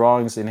get the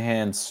drawings in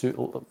hand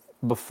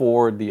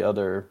before the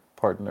other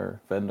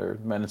partner vendor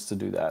managed to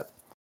do that.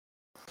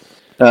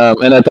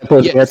 And at that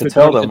point, we had to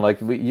tell them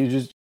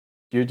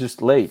you're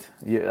just late.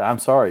 I'm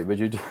sorry, but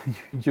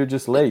you're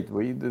just late.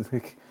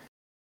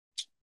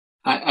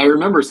 I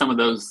remember some of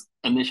those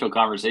initial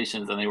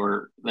conversations, and they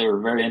were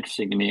very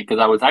interesting to me, because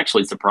I was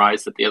actually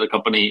surprised that the other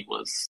company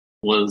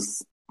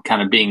was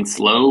kind of being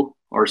slow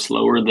or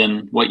slower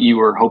than what you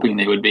were hoping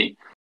they would be.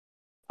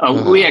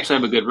 We actually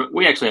have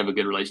a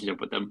good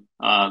relationship with them,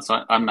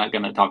 so I'm not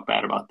going to talk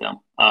bad about them.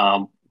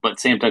 But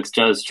Samtec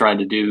does try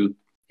to do,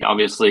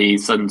 obviously,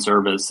 sudden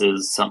service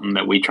is something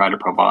that we try to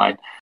provide.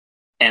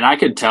 And I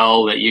could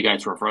tell that you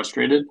guys were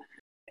frustrated.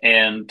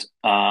 And,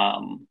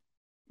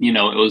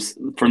 it was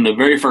from the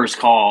very first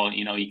call,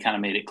 you kind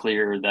of made it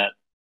clear that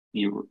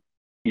you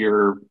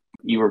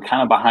were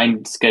kind of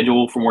behind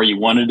schedule from where you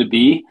wanted to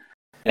be.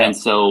 Yeah. And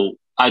so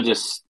I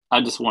just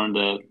wanted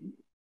to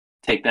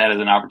take that as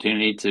an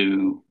opportunity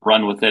to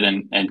run with it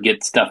and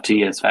get stuff to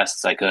you as fast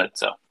as I could.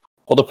 So.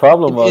 Well, the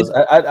problem was,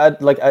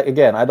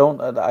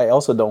 I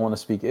also don't want to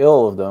speak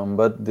ill of them,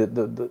 but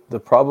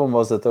the problem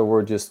was that there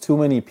were just too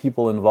many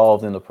people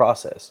involved in the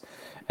process.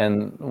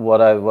 And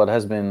what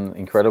has been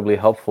incredibly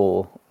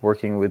helpful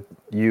working with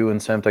you and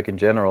Samtec in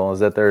general is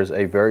that there's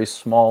a very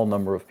small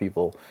number of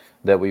people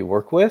that we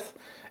work with,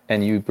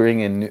 and you bring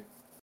in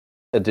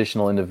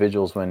additional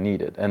individuals when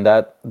needed, and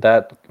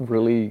that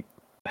really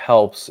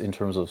helps in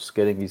terms of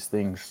getting these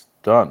things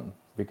done,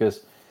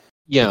 because.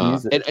 Yeah,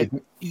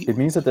 it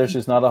means that there's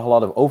just not a whole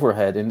lot of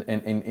overhead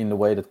in the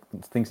way that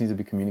things need to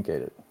be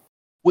communicated.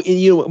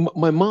 Well,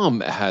 my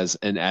mom has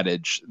an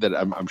adage that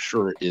I'm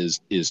sure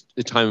is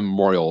time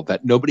immemorial,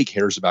 that nobody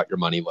cares about your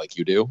money like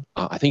you do.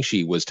 I think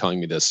she was telling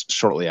me this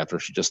shortly after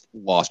she just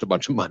lost a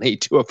bunch of money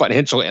to a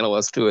financial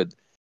analyst and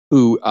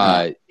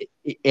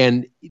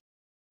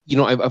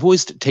I've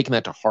always taken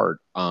that to heart.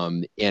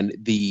 And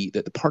the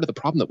part of the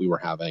problem that we were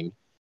having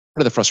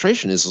of the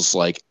frustration is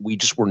like we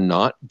just were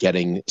not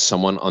getting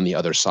someone on the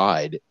other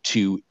side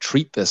to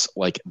treat this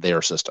like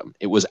their system.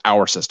 It was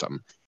our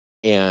system,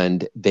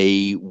 and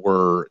they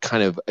were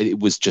it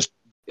was just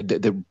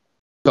they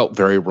felt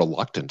very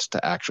reluctant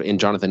to actually. And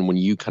Jonathan, when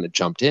you kind of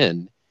jumped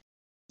in,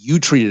 you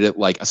treated it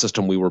like a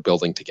system we were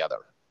building together,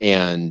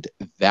 and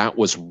that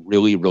was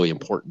really, really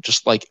important.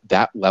 Just like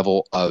that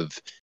level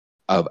of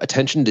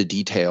attention to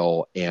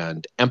detail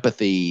and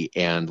empathy,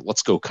 and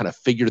let's go kind of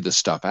figure this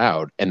stuff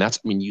out. And that's,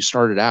 I mean, you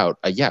started out,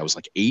 it was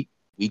like 8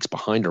 weeks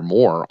behind or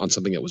more on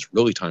something that was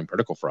really time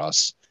critical for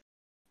us.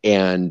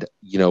 And,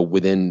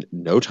 within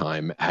no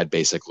time had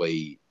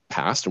basically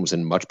passed and was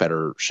in much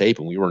better shape.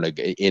 And we were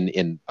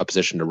in a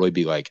position to really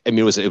be like, I mean,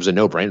 it was a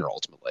no brainer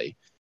ultimately.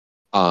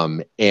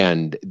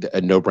 And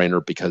a no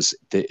brainer because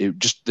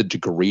just the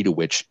degree to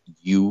which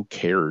you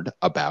cared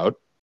about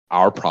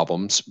our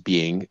problems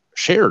being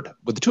shared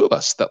with the two of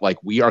us, that like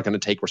we are going to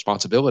take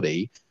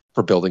responsibility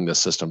for building this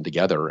system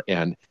together.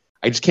 And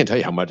I just can't tell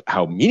you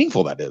how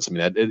meaningful that is. I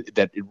mean,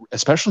 that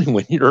especially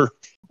when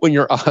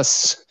you're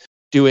us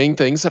doing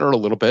things that are a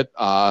little bit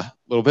odd.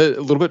 That's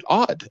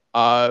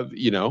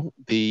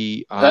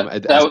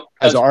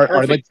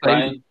perfect,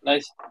 Bryan.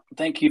 Nice.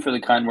 Thank you for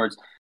the kind words.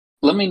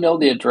 Let me know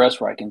the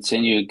address where I can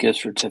send you a gift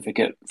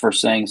certificate for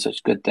saying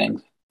such good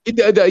things.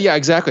 Yeah,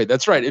 exactly.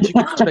 That's right. If you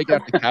could just make it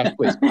out to cash,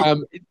 please.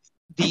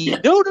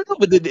 No.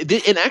 But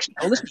and actually,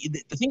 honestly,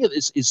 the thing that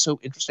is so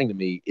interesting to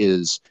me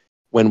is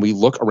when we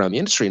look around the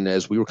industry, and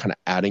as we were kind of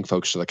adding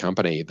folks to the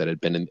company that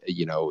had been in,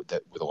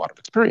 that with a lot of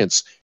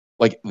experience,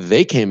 like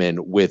they came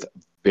in with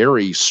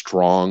very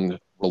strong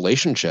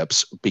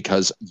relationships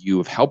because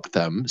you've helped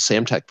them.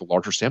 Samtec, the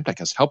larger Samtec,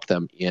 has helped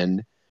them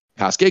in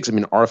past gigs. I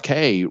mean,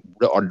 RFK,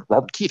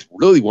 Robert Keith,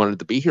 really wanted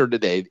to be here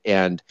today,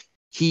 and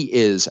he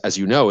is, as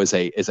you know, is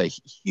a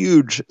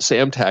huge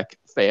Samtec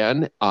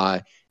fan.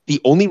 The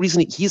only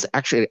reason he's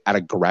actually at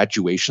a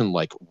graduation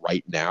like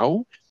right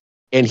now,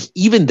 and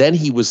even then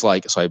he was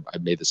like, so I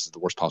made this at the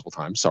worst possible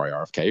time. Sorry,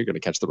 RFK, you're going to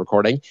catch the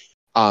recording.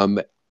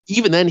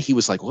 Even then he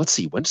was like, well, let's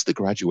see, when does the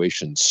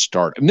graduation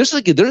start? I mean,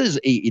 there is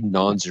a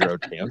non-zero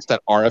chance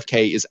that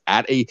RFK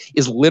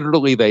is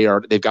literally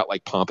they've got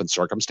like pomp and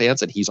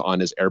circumstance, and he's on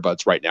his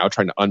earbuds right now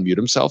trying to unmute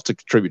himself to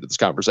contribute to this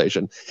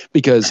conversation,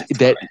 because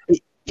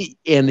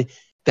and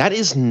that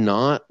is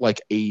not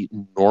like a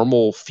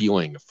normal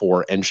feeling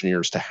for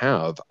engineers to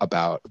have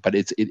but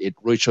it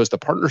really shows the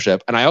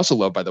partnership. And I also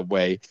love, by the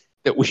way,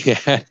 that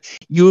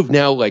you have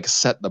now like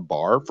set the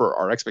bar for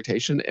our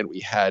expectation. And we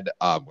had,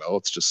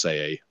 let's just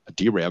say a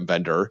DRAM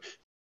vendor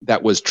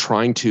that was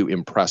trying to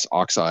impress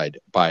Oxide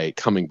by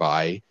coming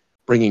by,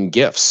 bringing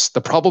gifts.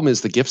 The problem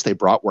is the gifts they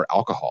brought were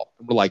alcohol.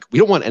 And we're like, we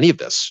don't want any of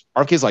this.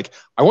 RFK's like,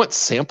 I want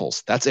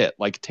samples. That's it.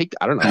 Like,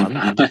 I don't know.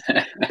 I'm just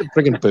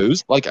bringing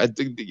booze. Like, I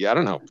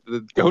don't know.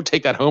 Go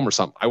take that home or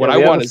something. What I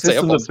want is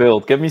samples. To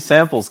build. Give me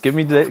samples. Give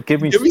me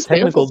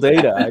technical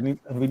data.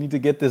 We need to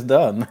get this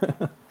done.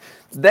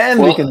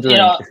 Then we can drink.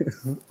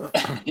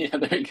 Yeah,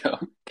 there you go.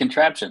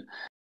 Contraption.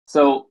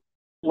 So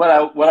what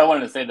I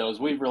wanted to say though is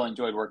we've really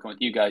enjoyed working with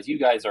you guys. You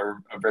guys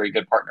are a very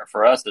good partner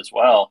for us as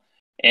well.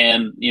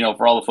 And,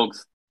 for all the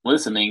folks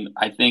listening,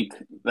 I think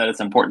that it's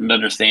important to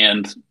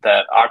understand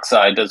that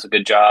Oxide does a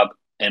good job,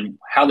 and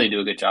how they do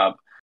a good job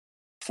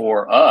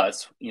for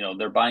us.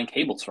 They're buying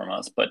cables from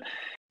us, but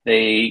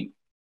they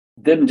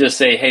didn't just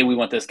say, hey, we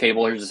want this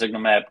cable. Here's a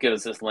signal map. Give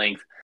us this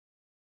length.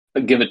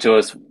 Give it to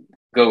us.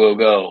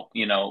 Go.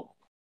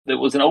 It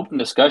was an open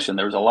discussion.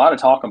 There was a lot of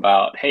talk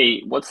about,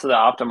 hey, what's the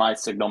optimized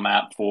signal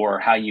map for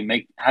how do you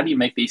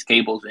make these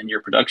cables in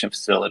your production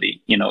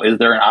facility? Is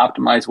there an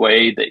optimized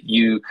way that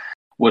you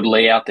would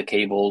lay out the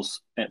cables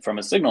from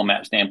a signal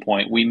map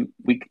standpoint? We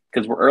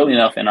because we're early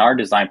enough in our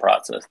design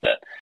process that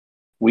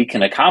we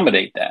can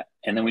accommodate that.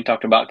 And then we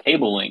talked about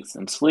cable lengths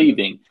and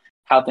sleeving,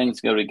 how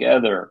things go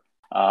together,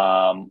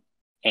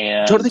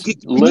 and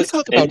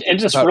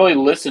Jonathan, really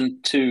listen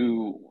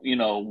to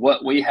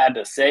what we had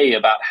to say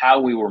about how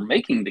we were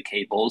making the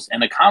cables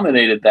and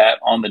accommodated that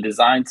on the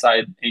design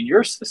side in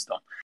your system.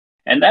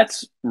 And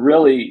that's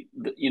really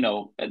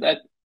that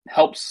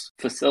helps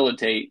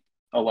facilitate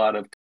a lot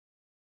of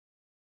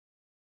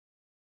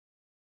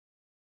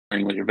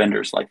with your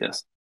vendors like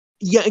this.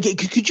 Yeah,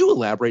 could you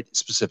elaborate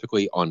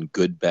specifically on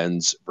good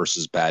bends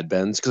versus bad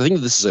bends? Because I think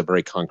this is a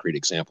very concrete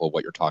example of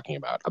what you're talking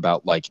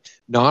about like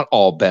not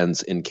all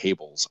bends in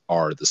cables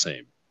are the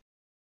same.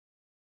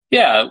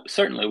 Yeah,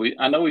 certainly.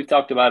 I know we've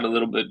talked about it a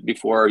little bit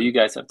before. You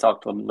guys have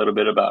talked a little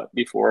bit about it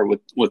before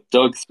with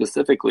Doug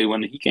specifically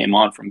when he came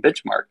on from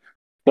Benchmark.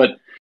 But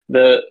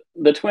the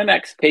Twin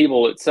X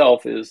cable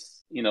itself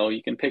is,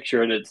 you can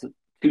picture it. It's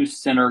two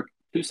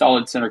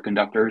solid center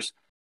conductors,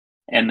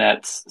 and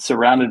that's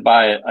surrounded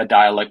by a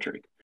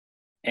dielectric.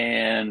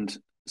 And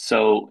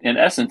so in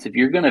essence, if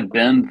you're going to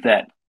bend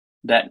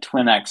that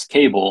Twin X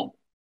cable,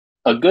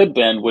 a good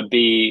bend would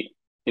be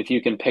if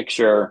you can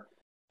picture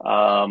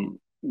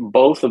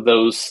both of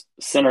those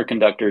center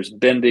conductors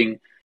bending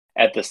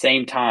at the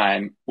same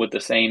time with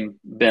the same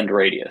bend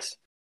radius.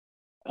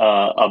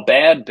 A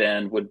bad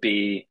bend would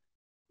be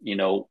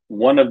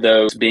one of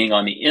those being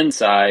on the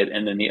inside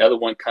and then the other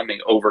one coming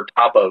over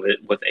top of it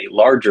with a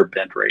larger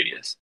bend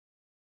radius.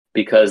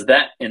 Because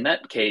in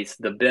that case,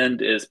 the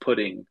bend is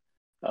pulling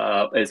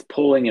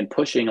and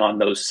pushing on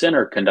those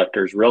center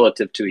conductors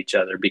relative to each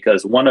other,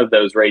 because one of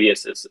those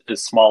radius is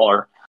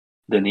smaller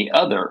than the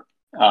other.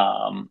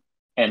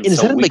 And is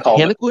so that a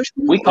mechanical issue?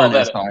 We call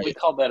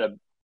that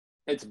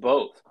it's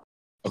both.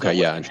 Okay,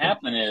 so yeah. What can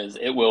happen is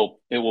it will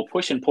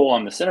push and pull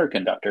on the center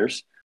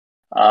conductors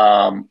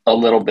a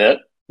little bit,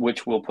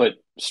 which will put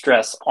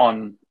stress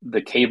on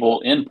the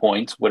cable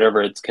endpoints,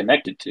 whatever it's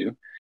connected to.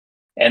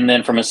 And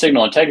then from a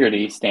signal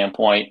integrity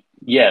standpoint,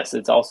 yes,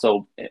 it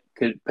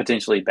could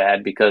potentially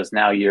bad, because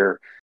now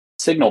your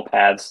signal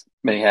paths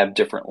may have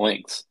different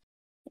lengths,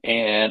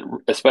 and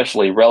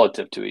especially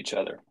relative to each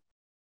other.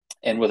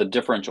 And with a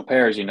differential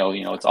pairs,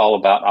 it's all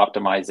about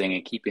optimizing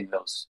and keeping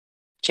those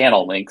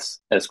channel lengths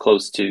as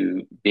close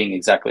to being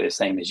exactly the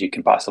same as you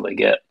can possibly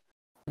get.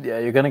 Yeah,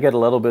 you're going to get a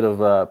little bit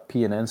of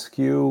P&N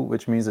skew,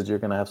 which means that you're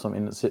going to have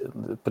some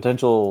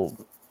potential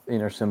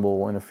inner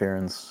symbol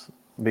interference,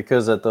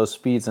 because at those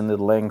speeds and the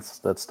lengths,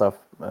 that stuff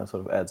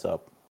sort of adds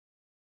up.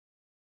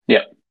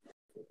 Yeah.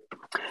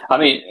 I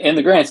mean, in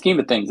the grand scheme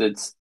of things,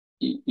 it's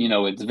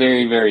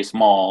very, very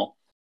small.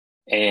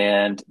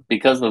 And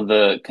because of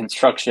the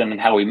construction and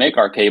how we make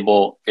our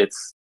cable,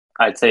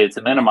 I'd say it's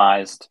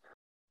minimized.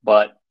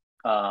 But,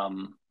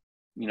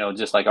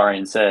 just like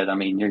Arian said, I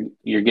mean,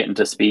 you're getting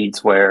to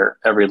speeds where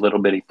every little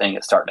bitty thing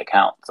is starting to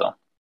count. So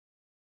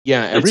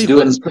yeah, it's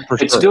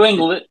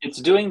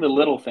doing the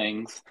little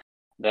things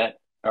that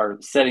are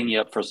setting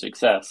you up for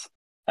success,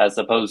 as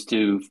opposed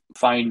to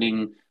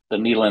finding the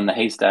needle in the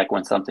haystack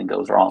when something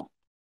goes wrong.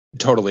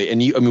 Totally.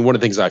 And one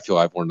of the things I feel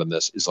I've learned on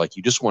this is, like,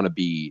 you just want to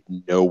be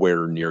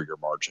nowhere near your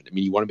margin. I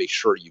mean, you want to make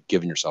sure you've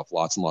given yourself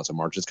lots and lots of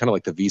margin. It's kind of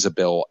like the Visa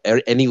bill.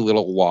 Any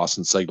little loss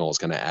in signal is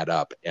going to add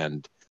up,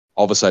 and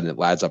all of a sudden it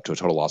adds up to a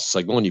total loss of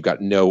signal, and you've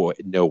got no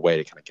way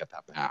to kind of get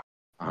that back.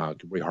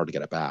 It's really hard to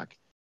get it back.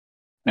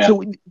 Yeah.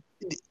 So,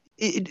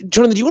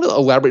 Jonathan, do you want to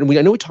elaborate? And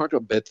I know we talked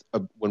a bit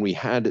when we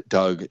had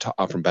Doug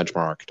from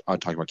Benchmark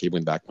talking about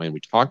cabling backplane.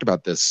 We talked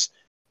about this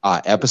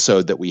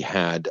episode that we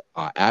had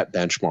at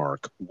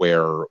Benchmark,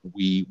 where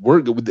we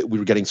were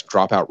getting some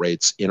dropout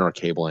rates in our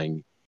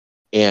cabling.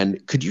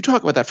 And could you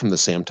talk about that from the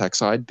Samtec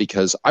side?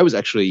 Because I was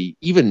actually,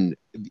 even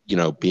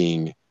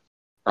being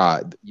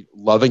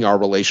loving our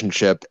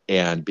relationship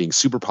and being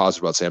super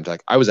positive about Samtec,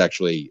 I was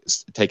actually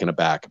taken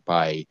aback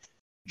by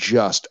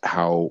just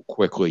how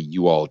quickly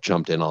you all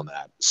jumped in on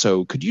that.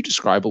 So could you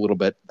describe a little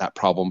bit that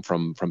problem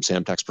from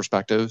Samtec's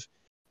perspective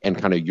and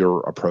kind of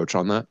your approach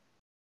on that?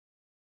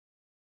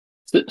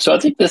 So I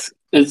think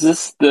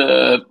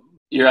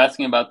you're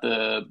asking about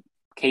the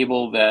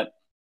cable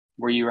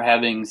where you were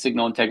having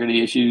signal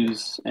integrity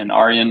issues, and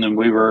Arian and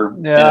we were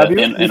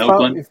in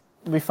Oakland.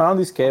 We found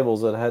these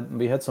cables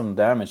we had some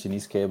damage in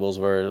these cables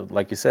where,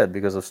 like you said,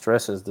 because of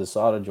stresses, the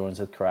solder joints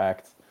had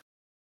cracked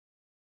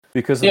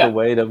because of the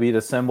way that we'd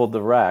assembled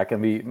the rack,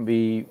 and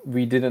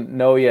we didn't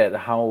know yet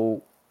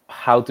how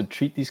to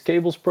treat these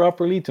cables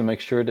properly to make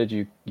sure that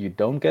you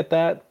don't get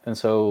that. And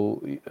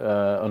so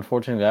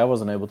unfortunately I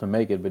wasn't able to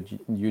make it, but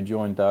you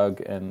joined Doug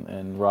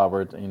and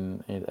Robert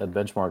at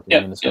Benchmark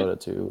in Minnesota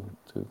to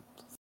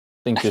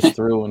think this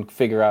through and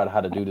figure out how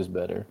to do this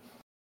better.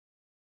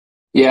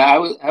 Yeah,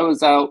 I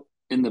was out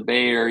in the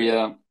Bay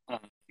Area.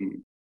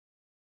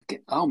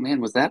 Oh man,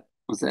 was that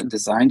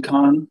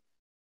DesignCon?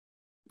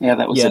 Yeah,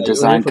 that was a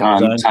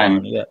DesignCon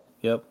time. Yeah.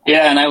 Yep.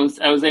 Yeah, and I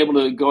was able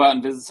to go out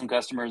and visit some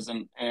customers,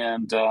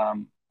 and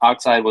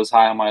Oxide was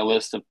high on my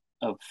list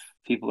of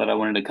people that I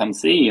wanted to come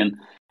see, and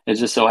it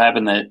just so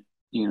happened that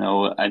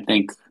I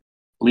think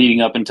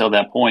leading up until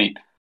that point,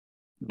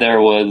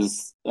 there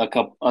was a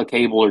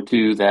cable or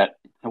two that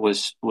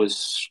was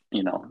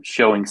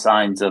showing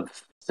signs of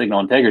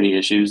signal integrity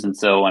issues, and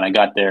so when I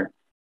got there,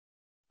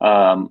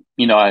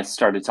 I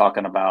started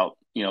talking about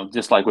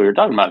just like we were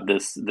talking about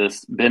this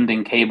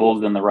bending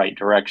cables in the right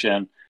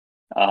direction.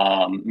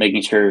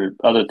 Making sure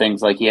other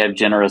things like you have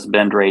generous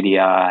bend radii,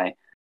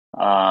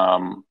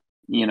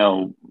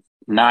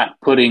 not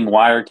putting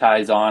wire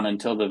ties on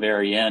until the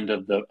very end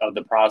of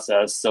the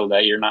process, so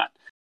that you're not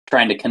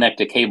trying to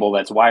connect a cable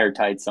that's wire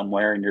tied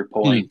somewhere and you're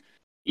pulling,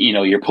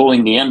 you're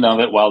pulling the end of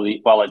it while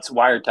it's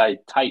wire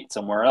tied tight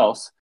somewhere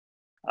else.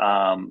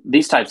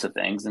 These types of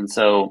things. And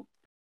so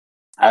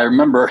I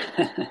remember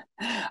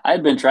I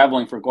had been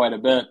traveling for quite a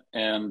bit,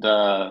 and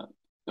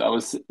I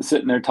was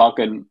sitting there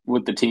talking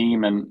with the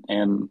team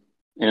and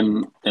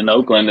in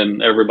Oakland,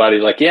 and everybody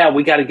like, yeah,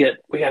 we got to get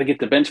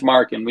the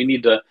Benchmark, and we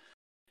need to,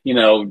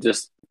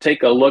 just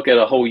take a look at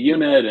a whole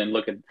unit and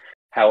look at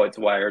how it's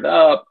wired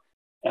up.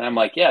 And I'm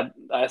like, yeah,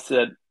 I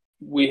said,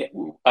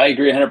 I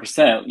agree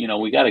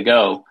 100%. We got to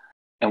go,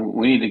 and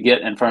we need to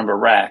get in front of a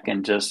rack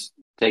and just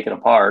take it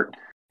apart.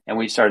 And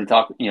we started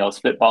talking,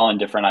 spitballing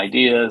different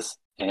ideas.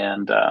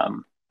 And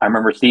I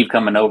remember Steve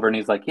coming over, and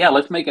he's like, yeah,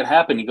 let's make it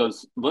happen. He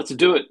goes, let's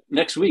do it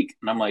next week.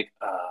 And I'm like,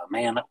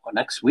 man,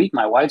 next week?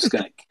 My wife's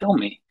going to kill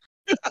me.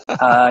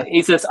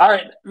 He says, all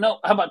right, no,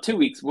 how about 2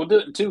 weeks? We'll do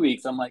it in 2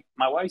 weeks. I'm like,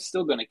 my wife's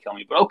still going to kill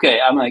me. But okay.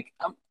 I'm like,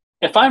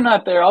 if I'm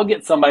not there, I'll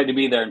get somebody to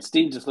be there. And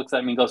Steve just looks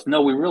at me and goes,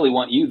 no, we really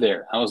want you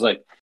there. I was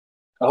like,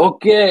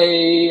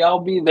 okay, I'll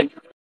be there.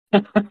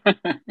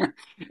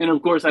 And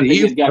of course, I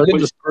think it got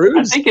pushed.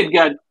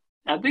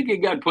 I think it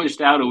got pushed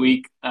out a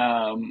week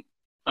from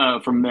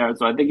there.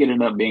 So I think it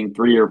ended up being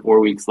 3 or 4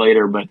 weeks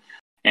later.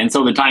 And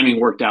so the timing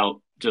worked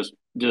out just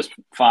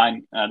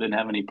fine. I didn't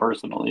have any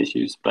personal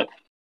issues. But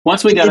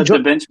once we got up to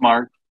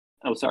benchmark,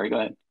 oh, sorry, go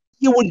ahead.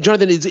 Yeah, well,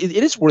 Jonathan, it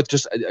is worth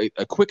just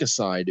a quick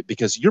aside,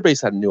 because you're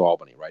based out of New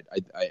Albany, right?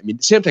 I mean,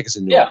 Samtec is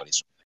in New Albany.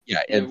 So,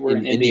 and we're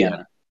in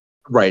Indiana.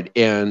 Right,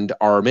 and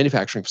our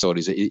manufacturing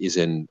facilities is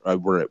in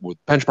we're with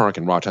Benchmark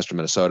in Rochester,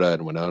 Minnesota,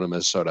 and Winona,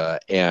 Minnesota.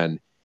 And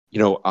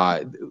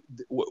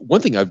one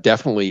thing I've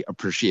definitely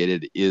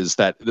appreciated is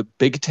that the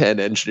Big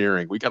Ten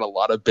engineering. We got a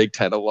lot of Big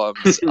Ten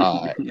alums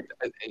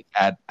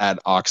at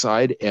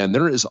Oxide, and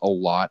there is a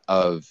lot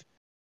of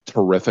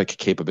terrific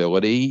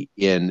capability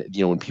in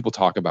when people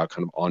talk about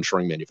kind of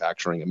onshoring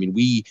manufacturing. I mean,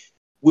 we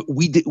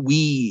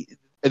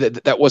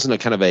that wasn't a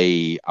kind of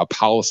a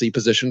policy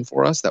position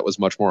for us. That was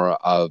much more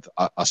of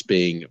us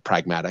being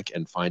pragmatic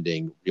and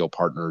finding real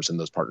partners, and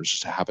those partners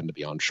just happen to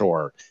be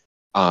onshore.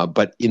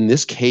 But in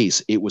this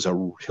case, it was a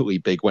really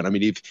big one. I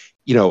mean,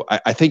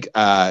 I think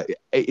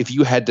if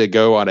you had to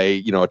go on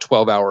a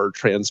 12-hour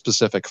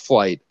trans-Pacific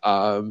flight,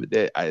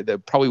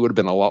 that probably would have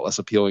been a lot less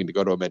appealing to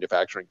go to a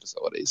manufacturing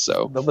facility.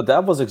 So, no, but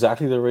that was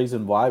exactly the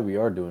reason why we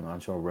are doing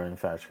onshore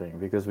manufacturing,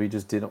 because we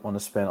just didn't want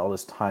to spend all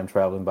this time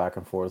traveling back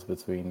and forth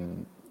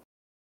between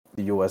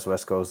the U.S.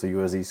 West Coast, the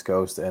U.S. East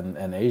Coast,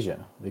 and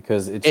Asia,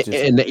 because it's just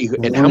and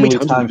how many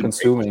times time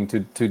consuming to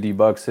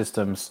debug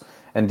systems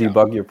and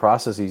debug your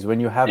processes when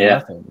you have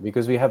nothing,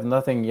 because we have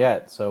nothing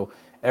yet. So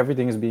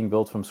everything is being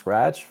built from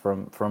scratch,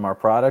 from our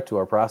product to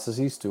our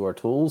processes to our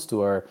tools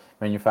to our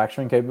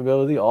manufacturing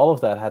capability. All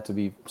of that had to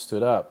be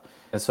stood up.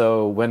 And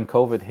so when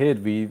COVID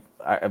hit, we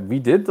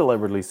did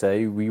deliberately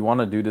say we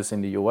want to do this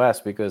in the U.S.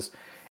 because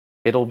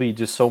it'll be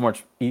just so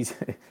much easy.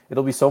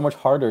 It'll be so much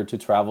harder to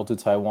travel to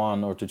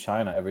Taiwan or to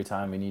China every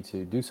time we need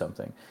to do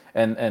something.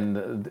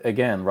 And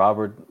again,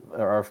 Robert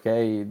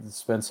RFK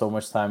spent so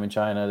much time in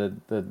China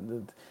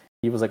that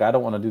he was like, I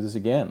don't want to do this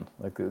again.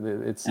 Like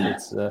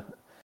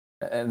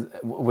and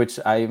which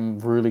I'm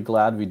really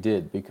glad we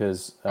did,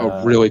 because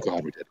really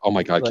glad we did. Oh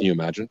my God, can you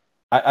imagine?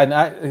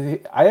 I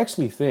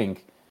actually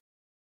think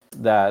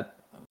that,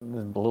 a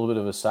little bit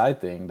of a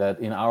side thing, that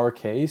in our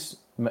case,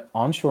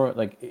 onshore,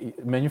 like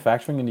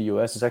manufacturing in the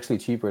US is actually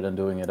cheaper than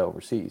doing it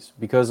overseas,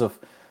 because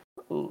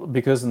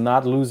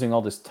not losing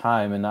all this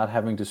time and not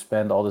having to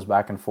spend all this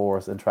back and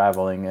forth and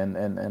traveling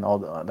and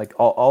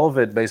all of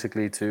it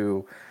basically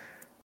to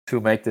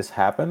make this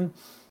happen.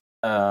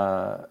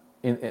 That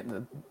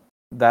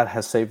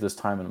has saved us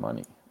time and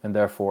money, and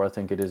therefore I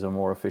think it is a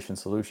more efficient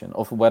solution.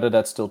 Of whether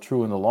that's still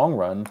true in the long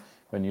run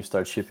when you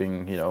start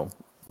shipping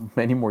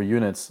many more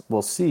units,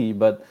 we'll see,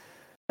 but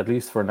at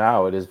least for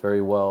now it is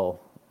very well.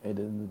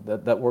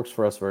 That works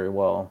for us very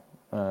well.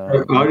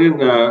 Arjen,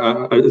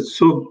 it's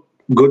so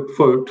good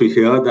to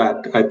hear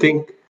that. I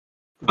think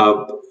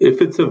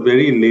if it's a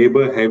very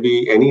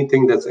labor-heavy,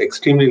 anything that's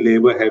extremely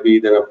labor-heavy,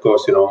 then of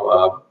course you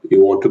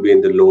want to be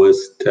in the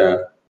lowest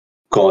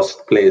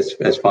cost place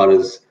as far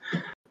as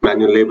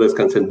manual labor is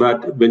concerned.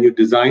 But when you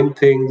design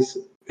things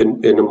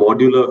in a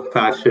modular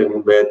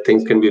fashion, where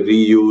things can be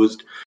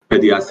reused, where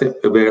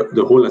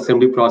the whole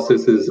assembly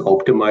process is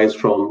optimized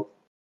from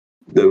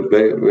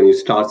when you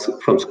start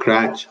from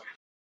scratch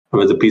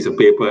with a piece of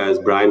paper, as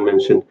Bryan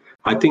mentioned,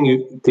 I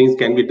think things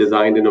can be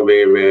designed in a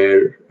way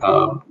where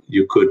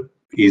you could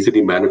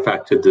easily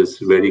manufacture this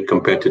very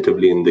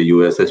competitively in the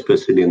US,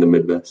 especially in the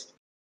Midwest.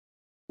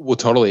 Well,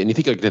 totally. And you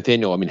think, like,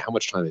 Nathaniel, I mean, how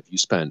much time have you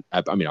spent?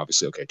 I mean,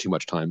 obviously, okay, too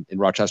much time in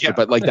Rochester,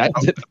 but like that.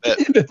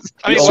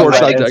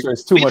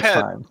 It's too much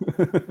time.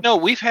 No,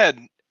 we've had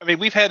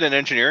an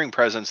engineering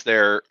presence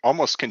there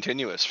almost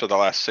continuous for the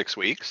last 6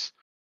 weeks.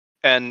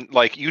 And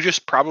like, you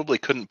just probably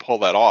couldn't pull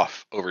that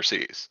off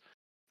overseas.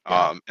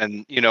 Yeah.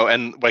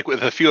 And like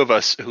with a few of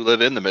us who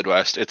live in the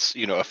Midwest, it's,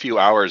 a few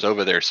hours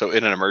over there. So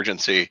in an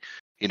emergency,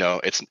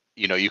 it's,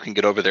 you can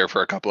get over there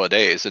for a couple of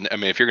days. And I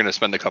mean, if you're going to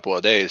spend a couple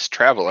of days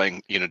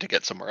traveling, to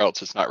get somewhere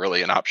else, it's not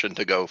really an option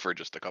to go for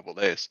just a couple of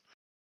days.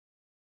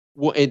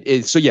 Well,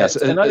 so yes.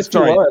 And if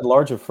you are at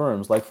larger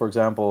firms, like for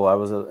example, I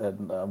was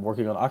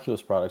working on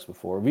Oculus products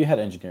before. We had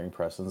engineering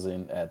presence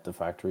at the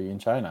factory in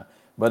China,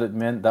 but it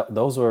meant that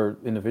those were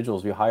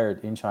individuals we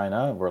hired in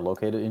China, were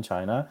located in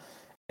China,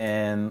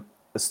 and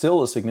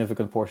still a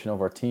significant portion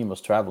of our team was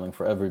traveling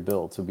for every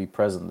build to be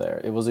present there.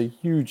 It was a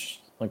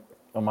huge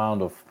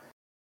amount of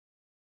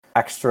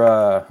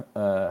extra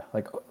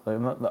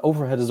the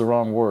overhead is the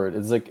wrong word.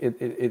 It's like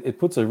it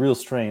puts a real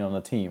strain on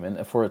the team,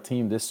 and for a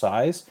team this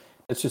size,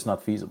 it's just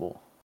not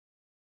feasible.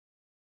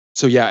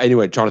 So yeah,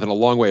 anyway, Jonathan, a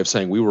long way of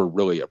saying we were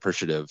really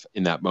appreciative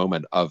in that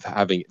moment of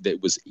having that.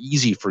 It was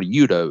easy for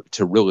you to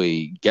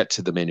really get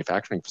to the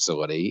manufacturing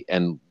facility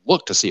and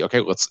look to see,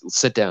 okay, let's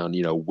sit down,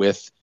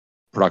 with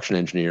production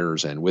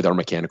engineers and with our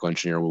mechanical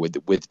engineer,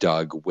 with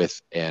Doug,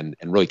 and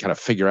really kind of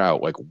figure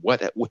out like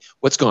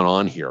what's going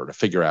on here to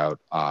figure out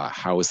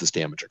how is this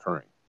damage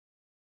occurring.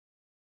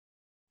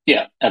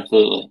 Yeah,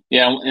 absolutely.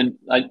 Yeah, and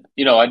I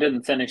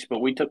didn't finish, but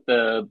we took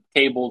the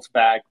cables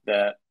back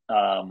that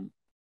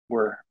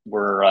were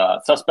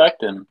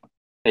suspect and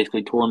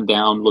basically tore them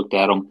down, looked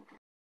at them,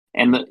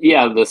 and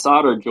the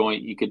solder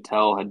joint you could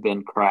tell had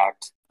been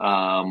cracked,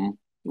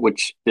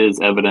 which is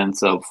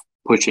evidence of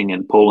pushing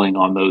and pulling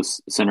on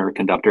those center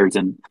conductors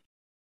and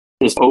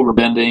just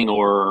overbending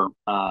or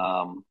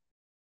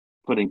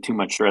putting too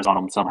much stress on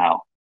them somehow.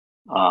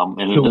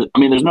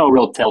 There's no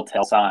real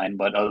telltale sign,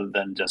 but other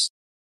than just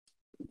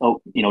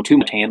too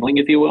much handling,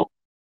 if you will,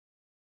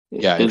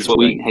 is what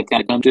we had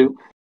kind of come to.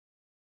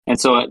 And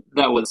so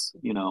that was,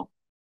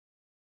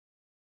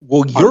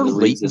 well, your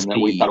reason that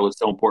we thought it was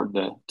so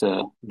important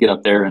to get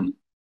up there and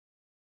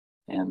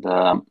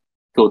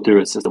go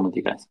through a system with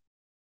you guys.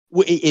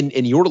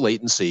 In your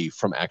latency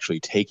from actually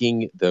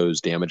taking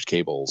those damaged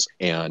cables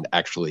and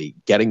actually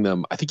getting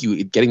them, I think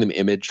getting them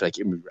imaged, like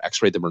you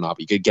X-rayed them or not,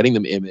 but getting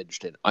them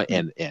imaged and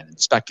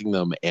inspecting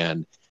them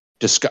and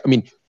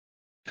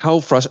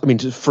how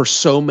frustrating. For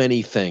so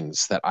many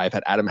things that I've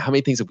had, Adam, how many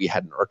things have we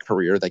had in our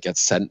career that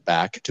gets sent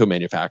back to a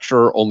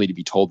manufacturer only to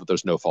be told that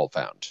there's no fault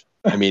found?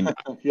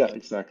 Yeah,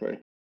 exactly.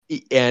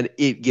 And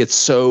it gets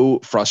so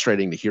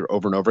frustrating to hear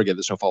over and over again,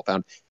 there's no fault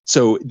found.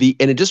 So and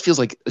it just feels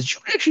like, are you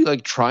actually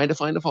like trying to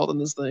find a fault in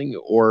this thing,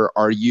 or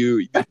are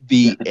you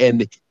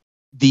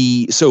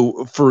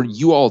so for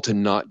you all to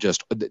not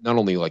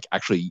only like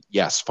actually,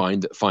 yes,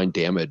 find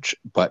damage,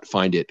 but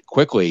find it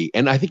quickly.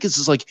 And I think this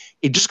is like,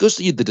 it just goes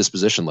to the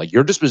disposition. Like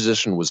your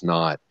disposition was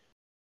not,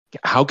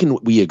 how can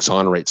we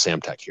exonerate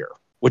Samtec here?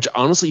 Which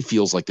honestly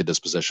feels like the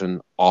disposition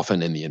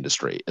often in the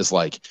industry is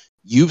like,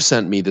 you've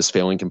sent me this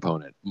failing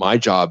component. My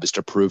job is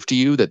to prove to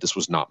you that this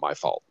was not my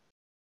fault.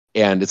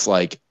 And it's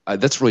like,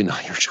 that's really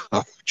not your job.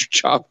 Your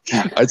job.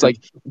 It's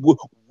like,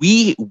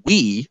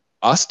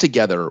 us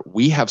together,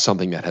 we have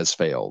something that has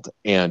failed,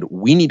 and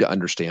we need to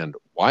understand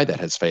why that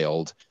has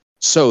failed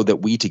so that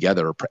we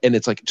together, and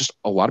it's like, just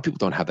a lot of people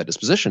don't have that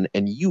disposition.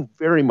 And you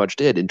very much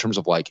did, in terms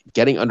of like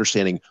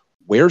understanding,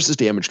 where's this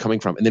damage coming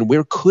from? And then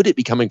where could it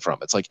be coming from?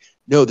 It's like,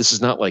 no, this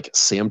is not like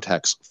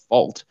Samtec's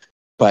fault,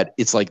 but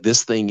it's like,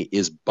 this thing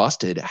is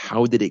busted.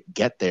 How did it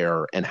get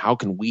there? And how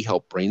can we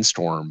help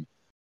brainstorm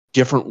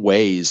different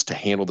ways to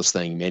handle this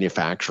thing,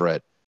 manufacture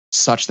it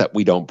such that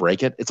we don't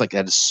break it? It's like,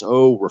 that is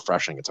so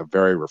refreshing. It's a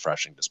very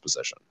refreshing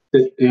disposition.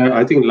 Yeah,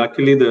 I think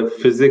luckily the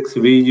physics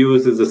we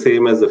use is the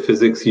same as the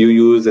physics you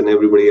use and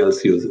everybody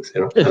else uses.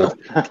 That's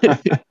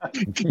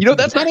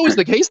not always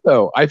the case,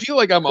 though. I feel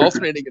like I'm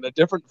alternating in a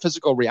different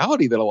physical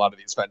reality than a lot of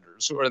these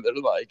vendors, where they're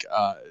like,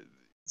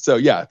 so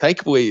yeah,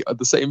 thankfully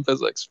the same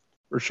physics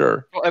for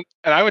sure. Well,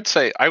 and I would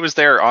say I was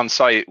there on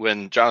site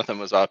when Jonathan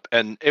was up,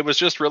 and it was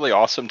just really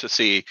awesome to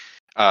see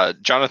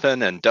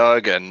Jonathan and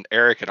Doug and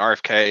Eric and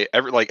RFK,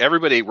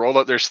 everybody rolled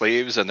up their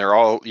sleeves, and they're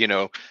all,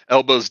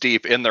 elbows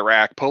deep in the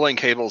rack, pulling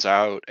cables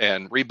out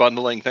and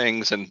rebundling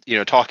things, and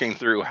talking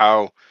through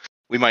how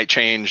we might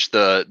change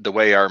the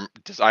way our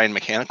design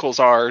mechanicals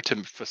are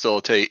to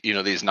facilitate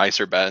these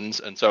nicer bends.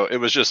 And so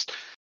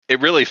it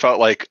really felt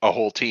like a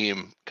whole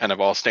team kind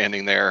of all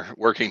standing there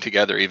working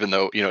together, even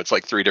though it's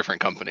like three different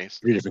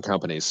companies.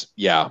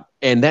 Yeah.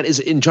 And that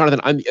is, in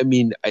Jonathan,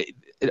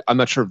 I'm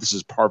not sure if this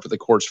is par for the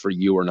course for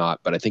you or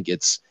not, but I think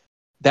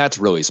that's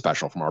really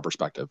special from our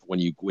perspective when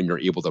you're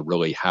able to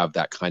really have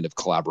that kind of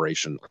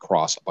collaboration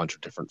across a bunch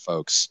of different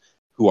folks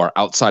who are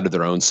outside of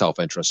their own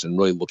self-interest and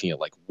really looking at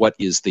like,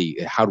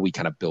 how do we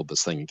kind of build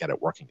this thing and get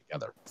it working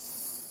together?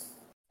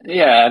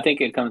 Yeah, I think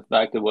it comes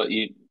back to what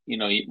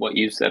what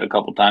you said a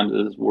couple times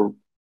is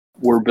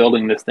we're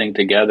building this thing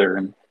together,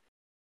 and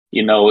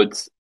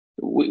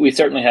we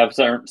certainly have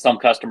some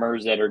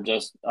customers that are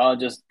just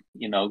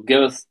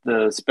give us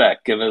the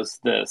spec, give us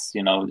this,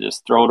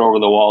 just throw it over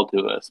the wall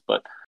to us.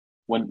 But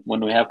when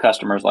we have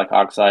customers like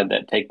Oxide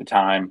that take the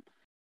time,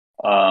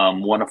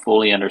 want to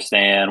fully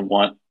understand,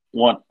 want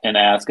and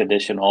ask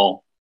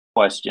additional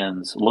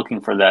questions,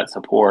 looking for that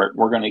support,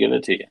 we're going to give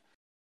it to you.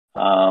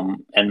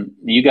 And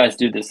you guys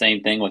do the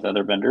same thing with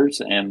other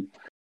vendors, and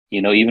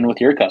even with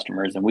your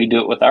customers, and we do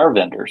it with our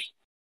vendors.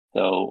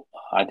 So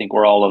I think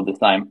we're all of the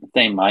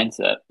same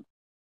mindset.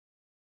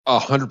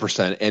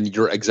 100%, and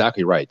you're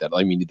exactly right. That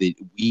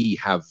we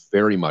have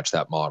very much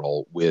that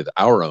model with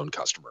our own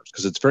customers,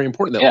 because it's very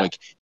important that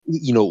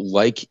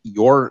like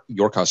your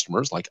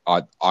customers, like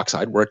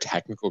Oxide, we're a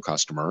technical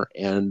customer,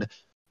 and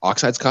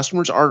Oxide's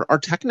customers are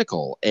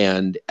technical,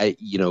 and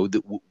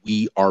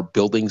we are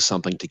building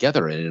something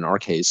together. And in our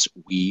case,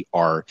 we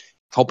are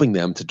helping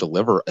them to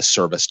deliver a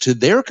service to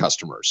their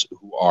customers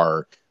who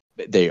are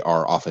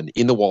often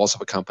in the walls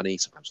of a company,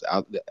 sometimes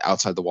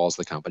outside the walls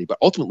of the company, but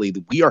ultimately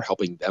we are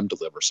helping them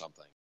deliver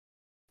something.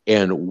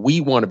 And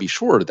we want to be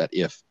sure that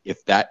if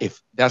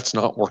that's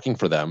not working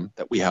for them,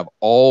 that we have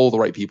all the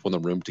right people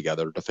in the room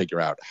together to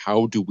figure out,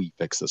 how do we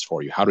fix this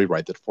for you? How do we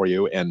write that for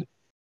you? And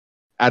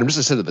Adam, just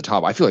to sit at the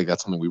top, I feel like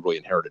that's something we really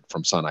inherited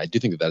from Sun. I do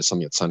think that is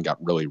something that Sun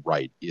got really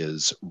right.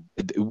 Is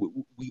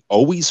we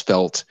always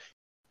felt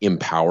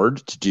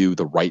empowered to do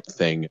the right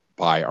thing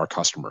by our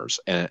customers,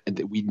 and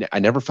I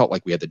never felt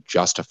like we had to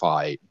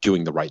justify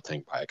doing the right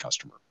thing by a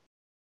customer.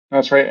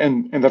 That's right,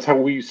 and that's how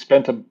we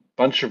spent a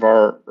bunch of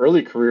our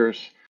early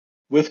careers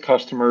with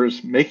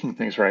customers, making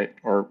things right,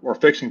 or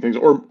fixing things,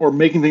 or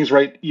making things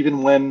right,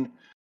 even when,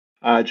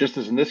 just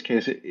as in this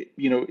case,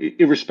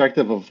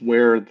 irrespective of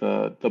where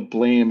the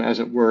blame, as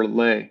it were,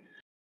 lay.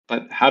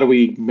 But how do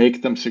we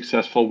make them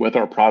successful with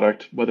our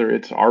product, whether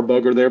it's our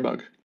bug or their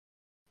bug?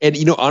 And,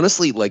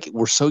 honestly, like,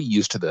 we're so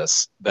used to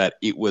this that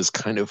it was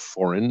kind of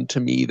foreign to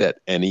me that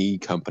any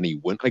company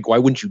wouldn't, like, why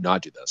wouldn't you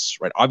not do this,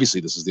 right? Obviously,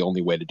 this is the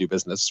only way to do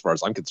business as far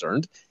as I'm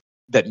concerned,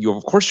 that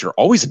of course, you're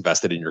always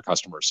invested in your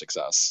customer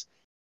success.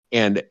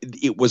 And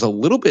it was a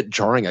little bit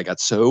jarring. I got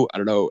so, I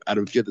don't know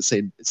if you had the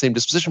same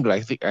disposition, but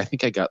I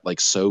think I got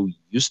like so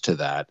used to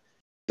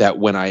that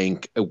when I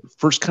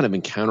first kind of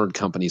encountered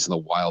companies in the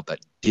wild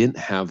that didn't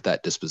have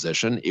that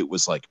disposition, it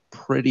was like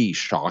pretty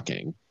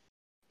shocking.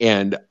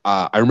 And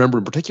I remember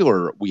in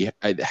particular,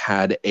 I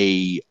had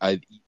a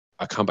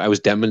company. I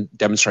was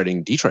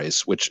demonstrating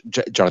dtrace, which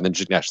Jonathan and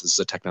Jignesh, this is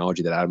a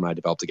technology that Adam and I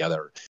developed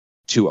together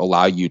to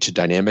allow you to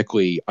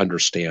dynamically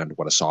understand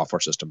what a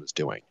software system is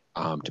doing,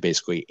 to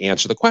basically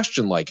answer the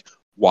question like,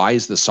 why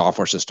is the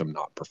software system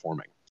not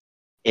performing?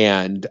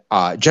 And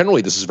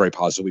generally, this is very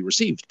positively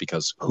received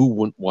because who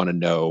wouldn't want to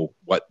know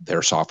what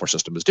their software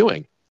system is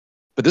doing?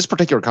 But this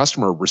particular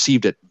customer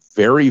received it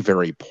very,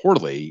 very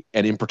poorly.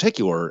 And in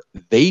particular,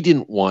 they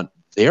didn't want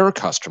their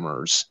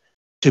customers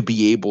to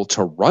be able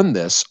to run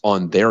this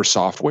on their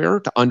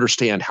software to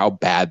understand how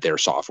bad their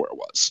software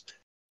was.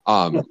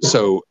 And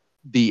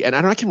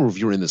I can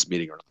review in this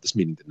meeting or not. This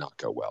meeting did not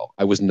go well.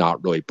 I was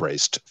not really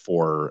braced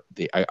for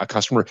a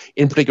customer.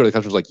 In particular, the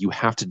customer was like, you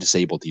have to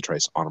disable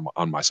dtrace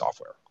on my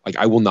software. Like,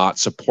 I will not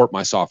support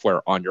my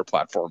software on your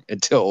platform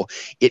until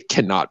it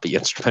cannot be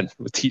instrumented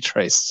with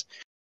dtrace.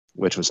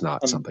 Which was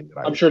not something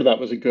that I'm sure that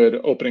was a good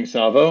opening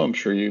salvo. I'm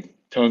sure you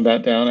toned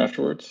that down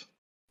afterwards.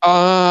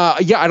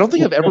 Yeah, I don't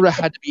think I've ever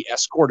had to be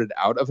escorted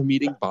out of a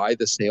meeting by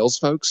the sales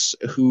folks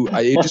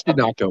it just did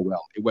not go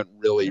well. It went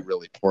really,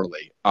 really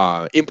poorly.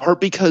 In part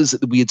because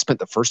we had spent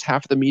the first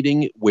half of the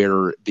meeting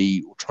where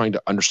they were trying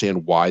to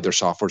understand why their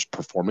software is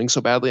performing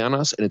so badly on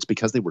us. And it's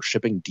because they were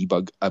shipping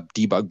a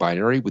debug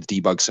binary with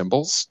debug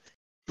symbols.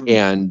 Mm-hmm.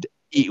 And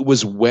it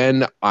was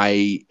when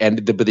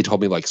but they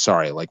told me like,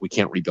 sorry, like we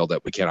can't rebuild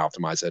it. We can't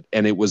optimize it.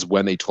 And it was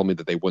when they told me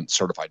that they wouldn't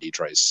certify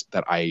dtrace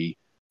that I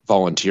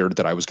volunteered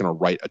that I was going to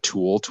write a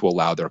tool to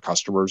allow their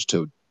customers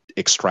to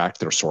extract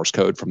their source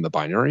code from the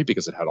binary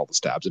because it had all the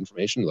stabs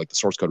information. Like the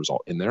source code was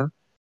all in there.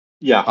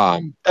 Yeah.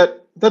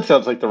 That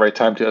sounds like the right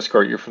time to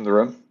escort you from the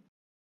room.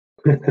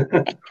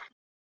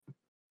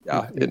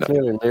 Yeah, you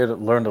clearly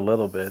learned a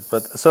little bit,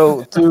 but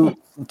so to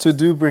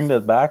do bring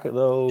that back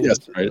though.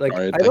 Yes, right. Like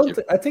right,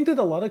 I think that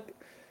a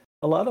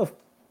lot of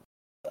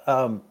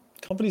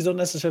companies don't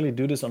necessarily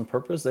do this on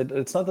purpose.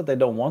 It's not that they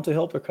don't want to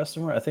help their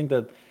customer. I think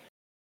that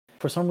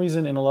for some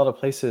reason in a lot of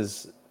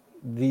places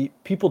the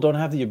people don't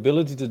have the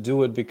ability to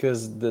do it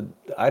because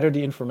either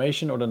the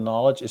information or the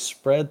knowledge is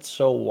spread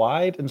so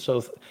wide and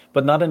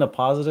but not in a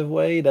positive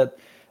way that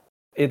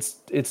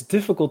it's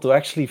difficult to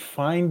actually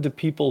find the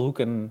people who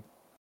can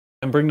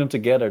and bring them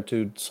together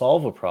to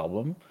solve a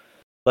problem,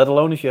 let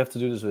alone if you have to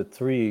do this with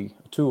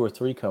 2 or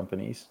 3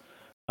 companies.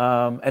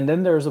 And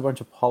then there's a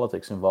bunch of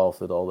politics involved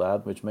with all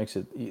that, which makes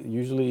it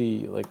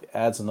usually like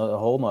adds a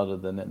whole other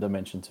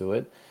dimension to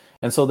it.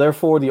 And so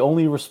therefore, the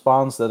only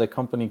response that a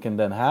company can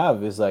then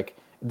have is like,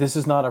 this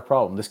is not our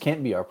problem. This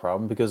can't be our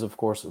problem because, of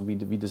course, we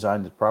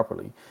designed it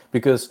properly.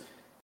 Because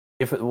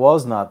if it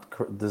was not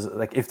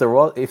like if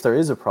there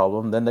is a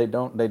problem, then they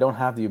don't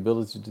have the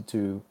ability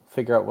to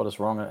figure out what is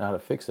wrong and how to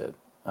fix it.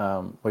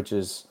 Which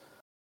is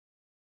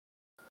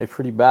a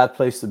pretty bad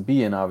place to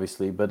be in,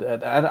 obviously. But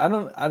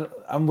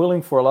I'm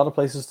willing for a lot of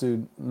places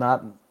to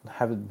not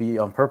have it be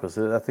on purpose.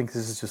 I think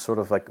this is just sort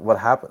of like what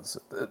happens.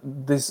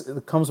 This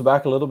comes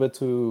back a little bit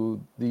to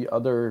the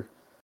other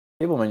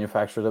cable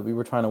manufacturer that we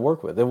were trying to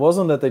work with. It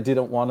wasn't that they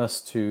didn't want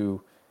us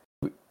to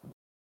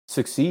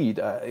succeed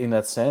in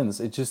that sense.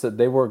 It's just that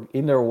they were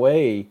in their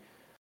way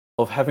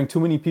of having too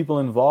many people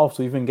involved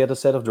to even get a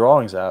set of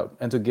drawings out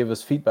and to give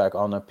us feedback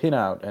on a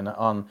pinout and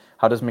on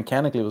how this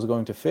mechanically was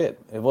going to fit.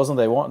 It was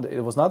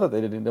not that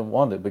they didn't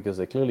want it because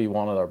they clearly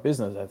wanted our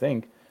business, I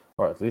think,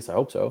 or at least I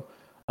hope so.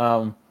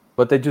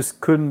 But they just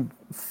couldn't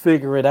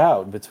figure it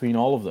out between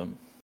all of them.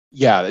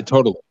 Yeah,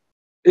 totally.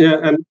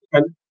 Yeah,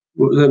 and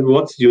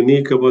what's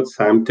unique about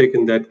Samtec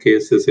in that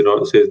case is,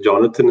 says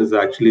Jonathan is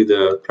actually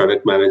the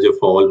product manager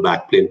for all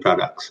backplane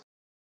products.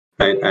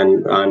 Right,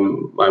 and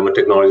I'm a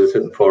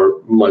technologist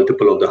for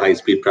multiple of the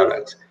high-speed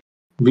products.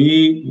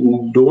 We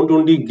don't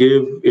only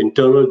give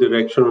internal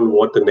direction on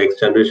what the next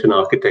generation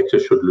architecture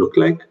should look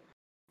like,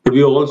 but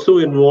we're also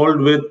involved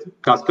with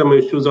custom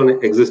issues on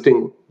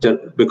existing,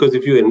 because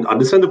if you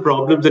understand the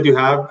problems that you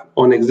have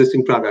on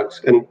existing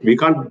products, and we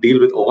can't deal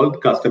with all the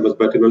customers,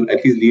 but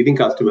at least leading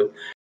customers,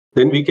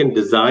 then we can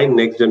design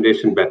next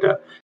generation better.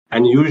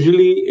 And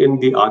usually in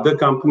the other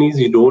companies,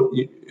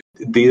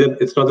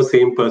 it's not the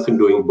same person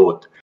doing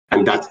both.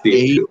 And that's the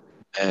issue.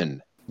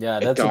 Amen. Yeah,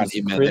 that's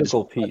a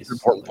critical piece. That's an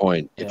important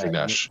point, yeah,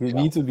 Jignesh.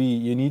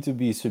 You need to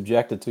be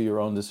subjected to your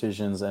own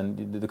decisions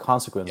and the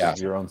consequences of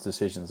your own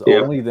decisions. Yeah.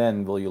 Only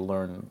then will you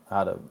learn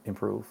how to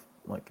improve,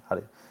 like how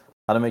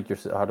to make your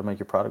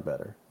product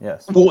better.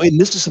 Yes. Well, and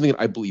this is something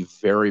that I believe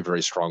very,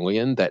 very strongly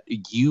in, that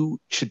you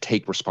should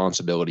take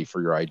responsibility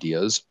for your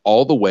ideas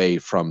all the way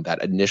from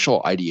that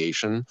initial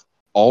ideation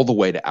all the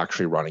way to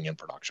actually running in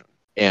production.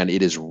 And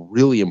it is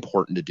really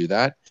important to do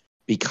that,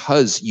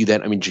 because you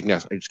then, I mean,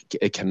 Jignesh,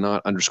 I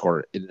cannot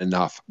underscore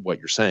enough what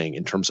you're saying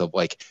in terms of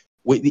like,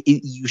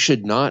 you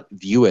should not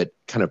view it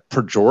kind of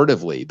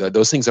pejoratively.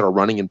 Those things that are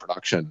running in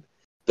production,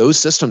 those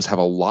systems have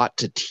a lot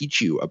to teach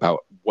you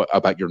about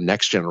your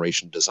next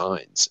generation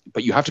designs,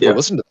 but you have to go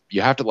listen to them.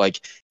 You have to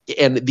like,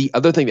 and the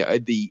other thing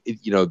that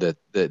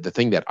the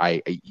thing that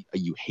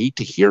you hate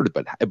to hear,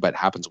 but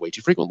happens way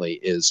too frequently,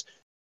 is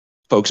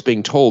folks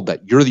being told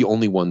that you're the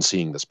only one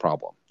seeing this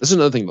problem. This is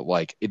another thing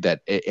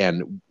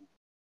and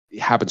it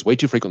happens way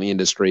too frequently in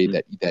the industry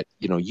that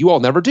you all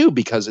never do,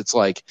 because it's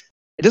like,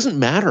 it doesn't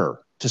matter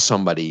to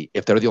somebody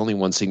if they're the only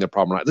one seeing the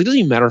problem. It doesn't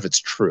even matter if it's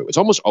true. It's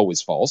almost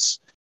always false.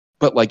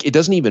 But like, it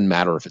doesn't even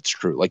matter if it's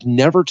true. Like,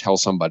 never tell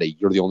somebody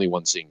you're the only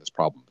one seeing this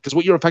problem, because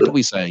what you're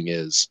effectively saying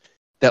is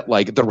that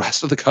like the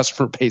rest of the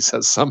customer base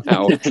has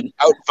somehow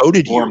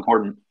outvoted you. More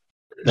important.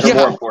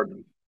 More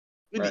important.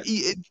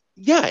 Right.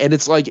 And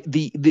it's like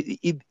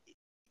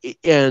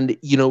and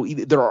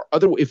there are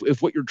other,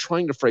 if what you're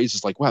trying to phrase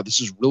is like, wow, this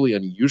is really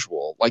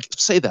unusual, like,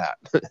 say that.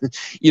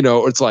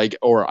 It's like,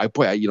 or I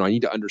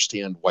need to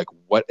understand like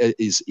what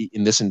is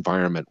in this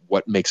environment,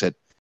 what makes it.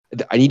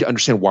 I need to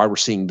understand why we're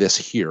seeing this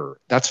here.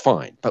 That's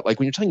fine. But like,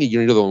 when you're telling me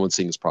you're the only one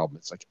seeing this problem,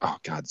 it's like, oh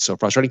God, it's so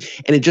frustrating.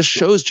 And it just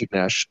shows,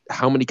 Jignesh,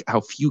 how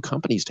few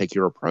companies take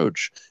your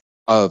approach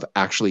of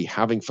actually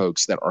having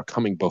folks that are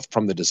coming both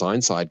from the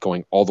design side,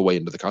 going all the way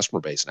into the customer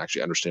base, and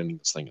actually understanding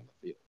this thing in the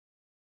field.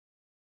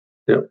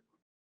 Yeah.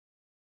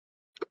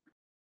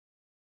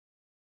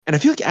 And I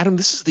feel like, Adam,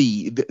 this is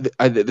the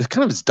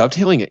kind of is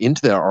dovetailing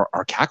into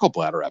our Cackle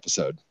Bladder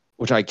episode,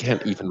 which I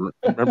can't even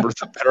remember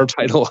the better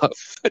title of.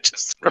 I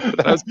just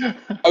remember that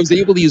I was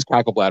able to use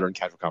Cackle Bladder in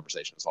casual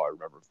conversation. That's all I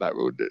remember. That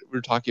we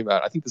were talking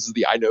about. I think this is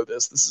the I Know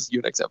This. This is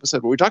Unix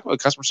episode where we talk about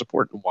customer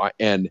support and why,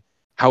 and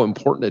how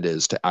important it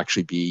is to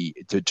actually be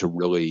to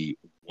really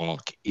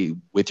walk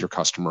with your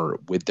customer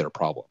with their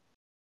problem.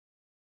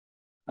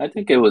 I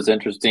think it was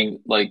interesting.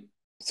 Like,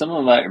 some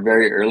of my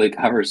very early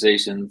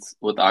conversations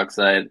with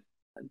Oxide,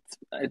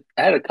 I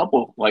had a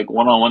couple like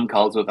one-on-one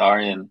calls with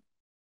Aryan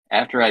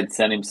after I'd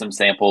sent him some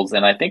samples,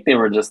 and I think they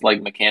were just like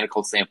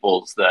mechanical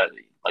samples that,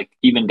 like,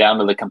 even down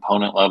to the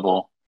component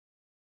level.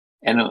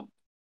 And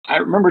I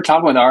remember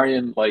talking with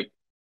Aryan, like,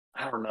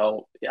 I don't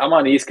know, I'm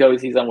on East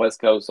Coast, he's on West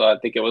Coast, so I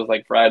think it was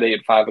like Friday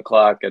at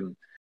 5:00,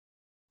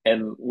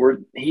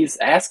 and he's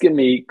asking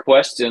me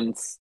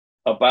questions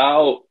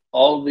about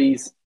all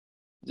these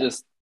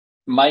just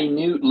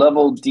minute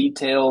level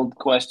detailed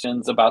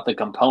questions about the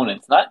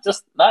components,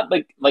 not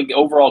like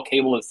overall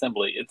cable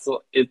assembly.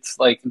 It's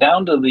like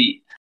down to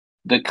the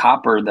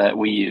copper that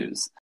we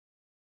use.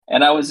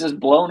 And I was just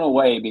blown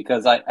away,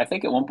 because I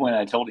think at one point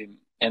I told him,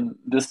 and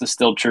this is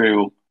still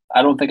true,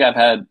 I don't think I've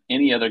had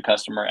any other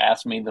customer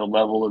ask me the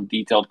level of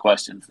detailed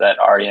questions that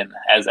Aryan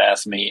has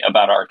asked me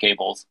about our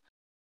cables.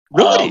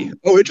 Really?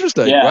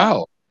 Interesting. Yeah.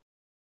 Wow.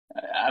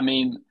 I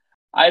mean,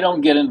 I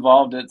don't get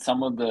involved at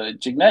some of the.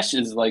 Jignesh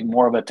is like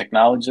more of a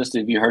technologist,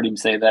 if you heard him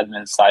say that in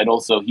his title.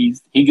 So he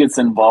gets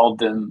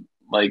involved in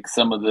like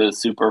some of the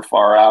super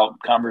far out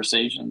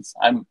conversations.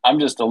 I'm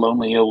just a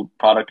lonely old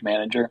product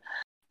manager,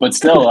 but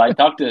still, I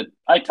talk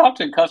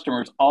to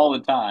customers all the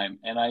time,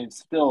 and I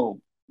still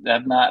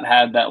have not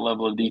had that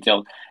level of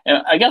detail.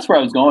 And I guess where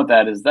I was going with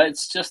that is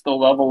that's just the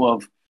level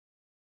of,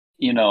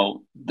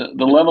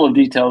 the level of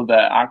detail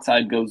that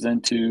Oxide goes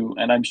into,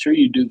 and I'm sure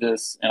you do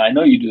this, and I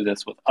know you do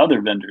this with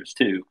other vendors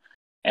too,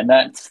 and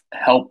that's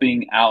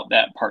helping out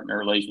that partner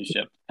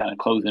relationship, kind of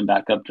closing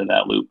back up to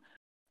that loop,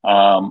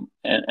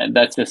 and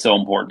that's just so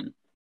important.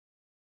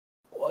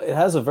 Well, it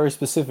has a very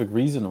specific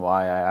reason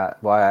why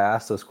I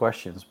asked those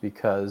questions,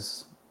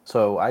 because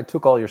so I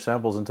took all your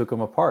samples and took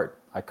them apart.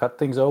 I cut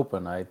things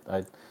open. I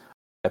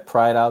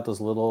pried out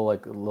those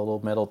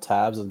little metal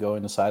tabs that go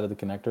in the side of the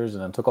connectors,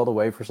 and then took all the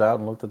wafers out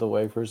and looked at the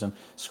wafers and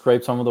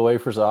scraped some of the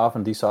wafers off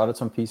and desoldered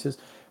some pieces.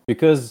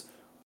 Because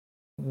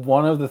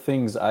one of the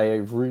things I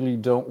really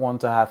don't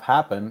want to have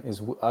happen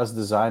is us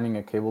designing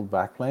a cabled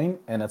backplane,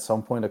 and at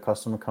some point a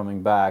customer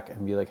coming back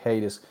and be like,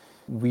 hey,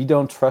 we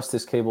don't trust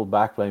this cabled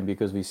backplane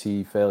because we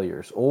see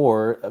failures.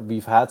 Or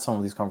we've had some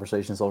of these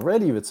conversations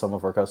already with some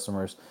of our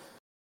customers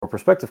or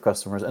prospective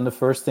customers, and the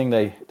first thing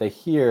they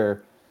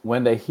hear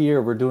when they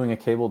hear we're doing a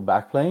cabled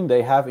backplane,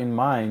 they have in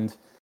mind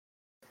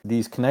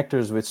these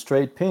connectors with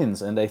straight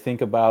pins, and they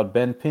think about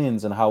bent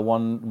pins and how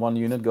one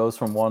unit goes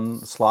from one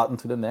slot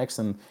into the next,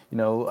 and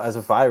as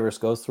a virus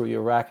goes through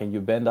your rack, and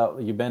you bend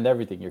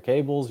everything, your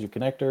cables, your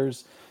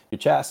connectors, your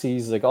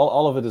chassis, like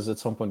all of it is at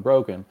some point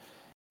broken.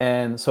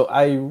 And so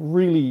I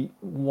really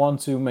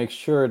want to make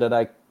sure that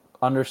I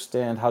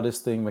understand how this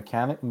thing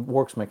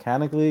works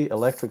mechanically,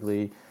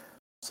 electrically,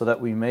 so that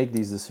we make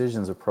these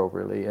decisions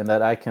appropriately, and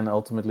that I can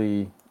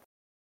ultimately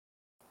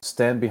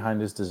stand behind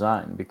this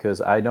design,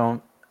 because I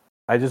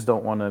just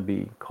don't want to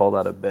be called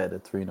out of bed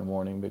at 3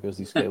 a.m. because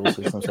these cable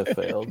systems have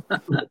failed.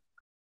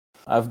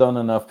 I've done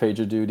enough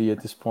pager duty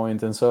at this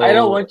point, and so I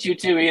don't want you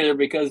to either,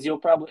 because you'll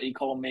probably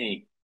call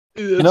me.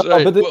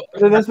 But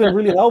it has been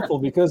really helpful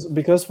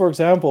because for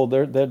example,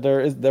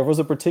 there was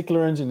a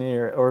particular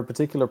engineer or a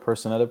particular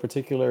person at a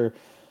particular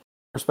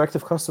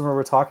prospective customer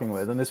we're talking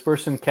with, and this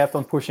person kept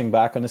on pushing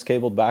back on his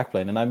cabled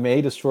backplane, and I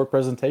made a short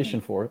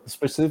presentation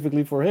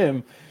specifically for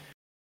him,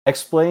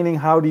 explaining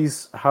how the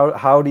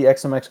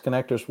XMX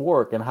connectors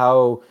work, and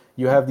how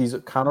you have these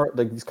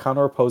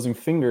counter opposing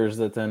fingers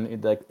that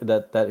then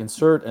that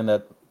insert and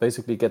that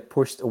basically get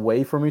pushed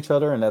away from each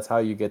other, and that's how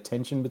you get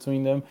tension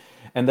between them,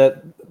 and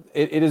that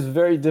it is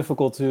very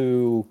difficult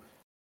to,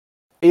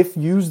 if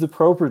used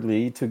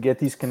appropriately, to get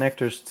these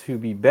connectors to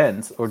be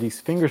bent, or these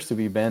fingers to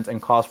be bent, and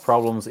cause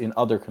problems in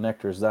other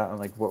connectors that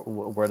like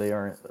where they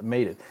are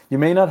mated. You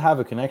may not have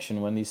a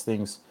connection when these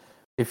things.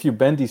 If you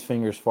bend these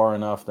fingers far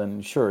enough,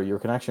 then sure, your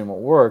connection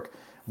won't work,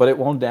 but it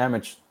won't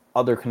damage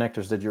other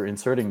connectors that you're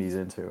inserting these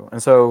into.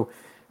 And so,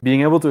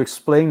 being able to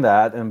explain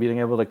that, and being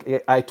able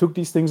to, I took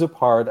these things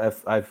apart.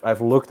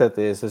 I've looked at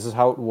this. This is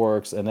how it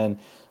works, and then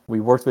we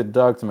worked with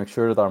Doug to make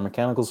sure that our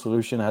mechanical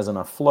solution has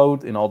enough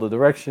float in all the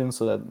directions,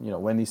 so that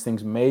when these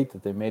things mate,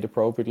 that they mate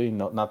appropriately,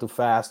 not too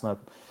fast,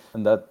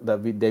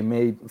 they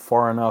mate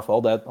far enough,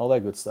 all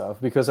that good stuff.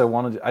 Because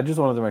I just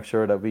wanted to make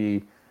sure that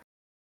we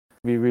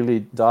really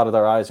dotted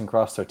our I's and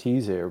crossed our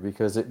T's here,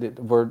 because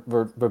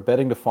we're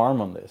betting the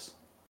farm on this.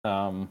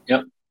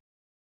 Yep.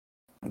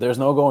 There's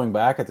no going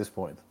back at this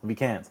point. We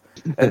can't.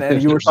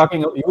 And you were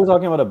talking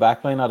about a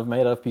backplane made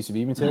out of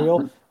PCB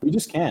material. We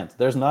just can't.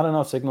 There's not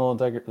enough signal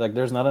integrity. Like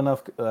there's not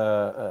enough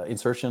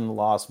insertion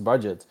loss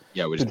budget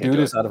to do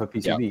this out of a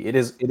PCB. Yeah.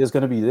 It is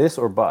going to be this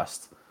or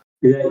bust.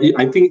 Yeah,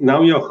 I think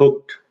now you're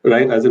hooked,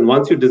 right? As in,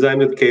 once you design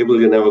with cable,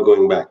 you're never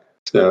going back.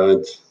 So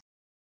it's.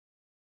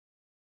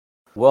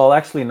 Well,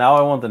 actually, now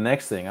I want the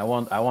next thing. I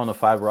want a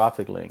fiber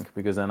optic link,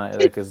 because then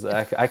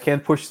I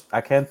can't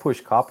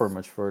push copper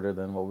much further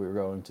than what we're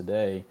going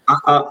today.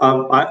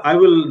 I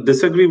will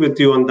disagree with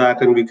you on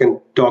that, and we can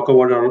talk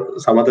about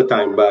it some other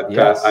time. But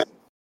yes.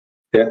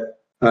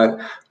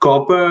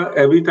 Copper.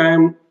 Every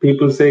time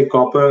people say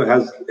copper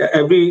has at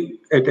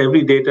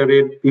every data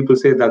rate, people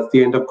say that's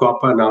the end of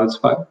copper. Now it's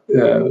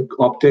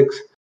optics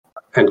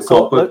and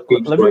so copper.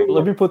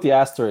 Let me put the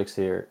asterisk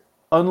here.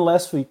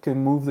 Unless we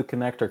can move the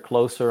connector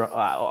closer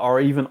or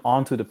even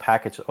onto the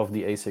package of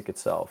the ASIC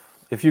itself.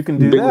 If you can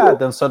do that,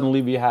 then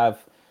suddenly we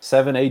have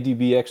 7-8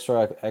 dB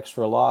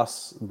extra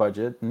loss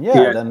budget, and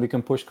then we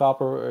can push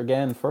copper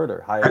again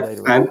further, higher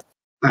later.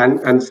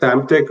 And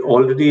Samtec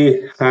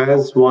already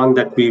has one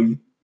that we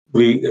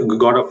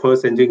got our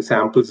first engine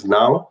samples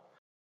now,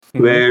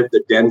 where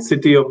the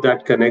density of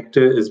that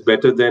connector is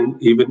better than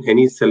even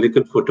any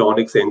silicon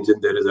photonics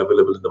engine that is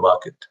available in the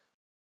market.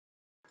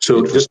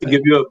 So just to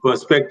give you a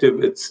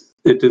perspective,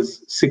 it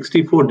is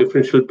 64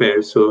 differential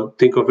pairs. So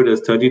think of it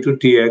as 32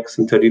 TX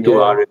and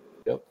 32 RN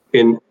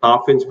in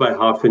half-inch by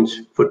half-inch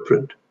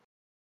footprint.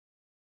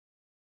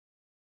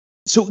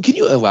 So can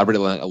you elaborate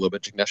on that a little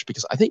bit, Jignesh?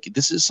 Because I think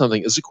this is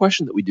a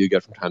question that we do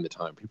get from time to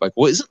time. People are like,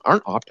 well,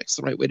 aren't optics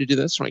the right way to do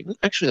this? Right?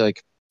 Actually,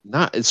 like,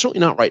 not. It's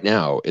certainly not right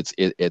now.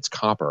 It's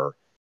copper.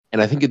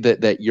 And I think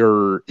that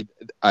you're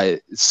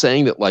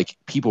saying that like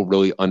people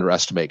really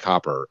underestimate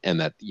copper,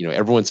 and that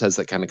everyone says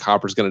that kind of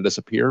copper is going to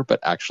disappear, but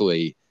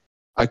actually,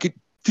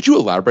 could you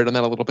elaborate on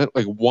that a little bit?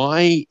 Like,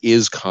 why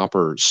is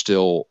copper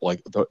still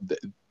like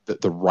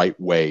the right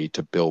way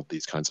to build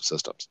these kinds of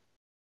systems?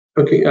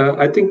 Okay,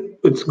 I think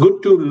it's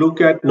good to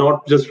look at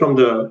not just from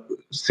the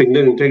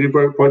signal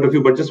integrity point of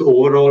view, but just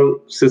overall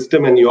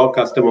system and your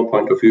customer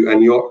point of view,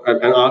 and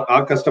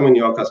our customer and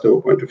your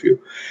customer point of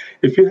view.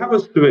 If you have a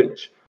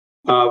switch.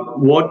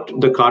 What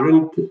the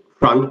current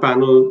front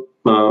panel,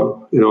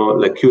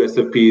 like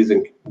QSFPs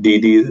and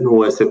DDs and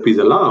OSFPs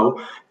allow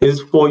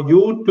is for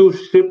you to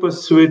ship a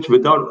switch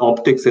without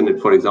optics in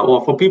it, for example,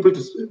 or for people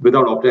to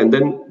without optics, and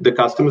then the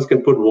customers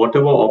can put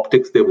whatever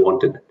optics they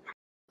want in it.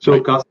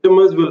 So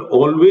customers will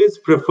always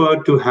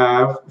prefer to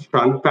have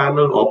front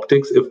panel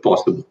optics if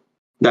possible.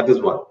 That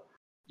is one.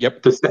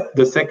 Yep.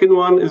 The second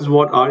one is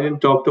what Aryan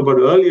talked about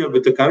earlier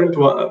with the current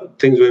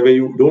things where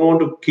you don't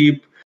want to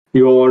keep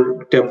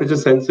your temperature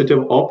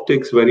sensitive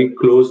optics very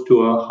close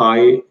to a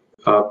high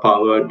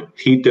powered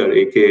heater,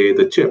 aka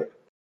the chip.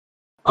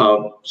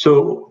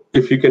 So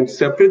if you can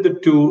separate the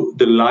two,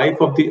 the life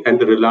of and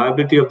the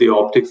reliability of the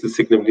optics is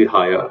significantly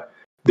higher.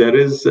 there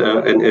is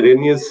an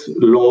Arrhenius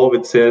law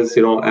which says,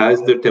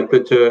 as the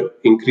temperature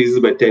increases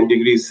by 10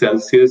 degrees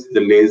Celsius,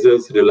 the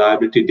laser's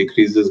reliability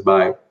decreases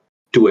by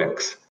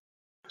 2x.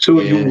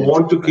 So you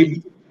want to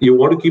keep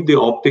the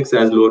optics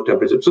as lower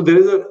temperature. So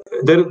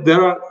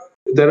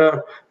there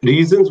are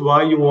reasons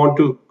why you want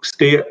to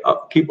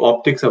keep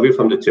optics away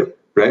from the chip,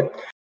 right?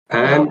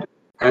 And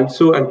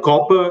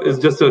copper is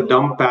just a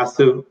dumb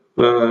passive.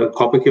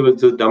 Copper cable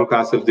is just dumb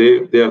passive.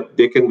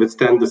 They can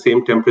withstand the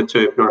same temperature,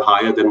 if not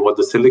higher, than what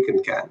the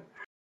silicon can.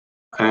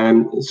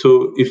 And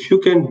so if you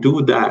can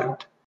do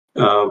that,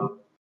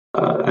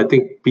 I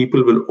think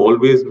people will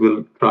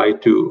try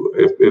to,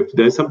 if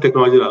there's some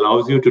technology that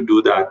allows you to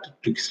do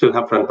that, to still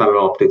have front panel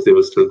optics, they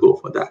will still go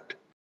for that.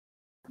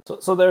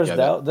 So there's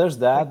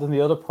that. Then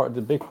the other part,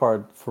 the big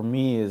part for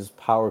me, is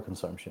power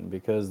consumption,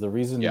 because the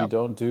reason you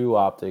don't do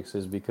optics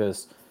is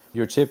because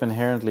your chip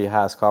inherently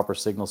has copper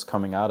signals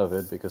coming out of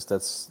it, because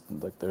that's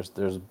like there's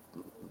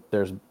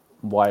there's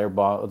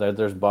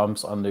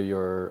bumps under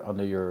your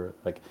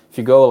like, if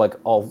you go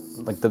like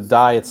the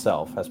die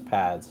itself has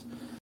pads.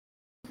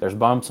 There's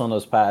bumps on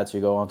those pads. You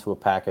go onto a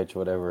package,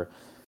 whatever.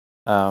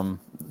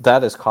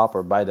 That is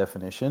copper by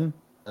definition.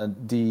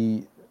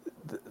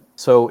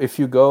 So if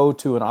you go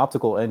to an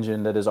optical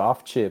engine that is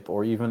off chip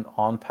or even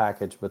on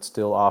package but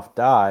still off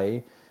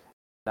die,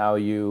 now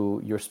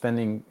you're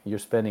spending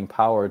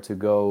power to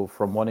go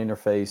from one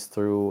interface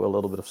through a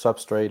little bit of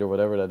substrate or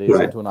whatever that is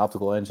into an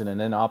optical engine, and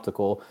then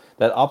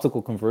that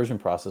optical conversion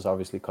process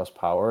obviously costs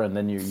power, and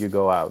then you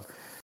go out.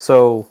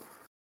 So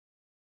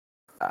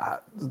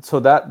that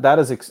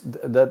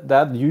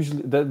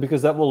usually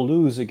because that will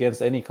lose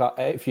against any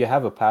if you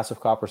have a passive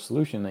copper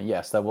solution, then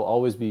yes, that will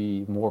always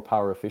be more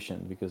power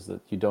efficient, because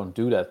you don't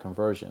do that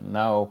conversion.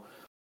 Now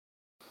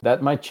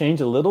that might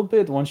change a little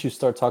bit once you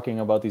start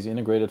talking about these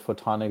integrated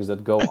photonics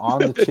that go on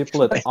the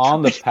chiplet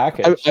on the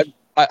package.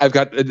 I've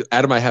got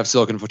Adam. I have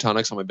silicon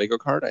photonics on my bingo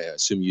card. I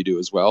assume you do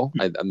as well.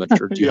 I'm not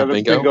sure. Do you have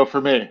bingo? Bingo for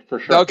me, for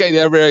sure. Okay,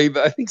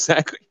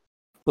 exactly.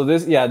 So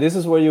this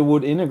is where you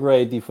would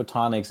integrate the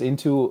photonics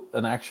into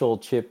an actual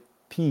chip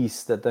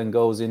piece that then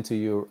goes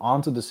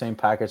onto the same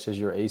package as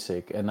your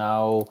ASIC. And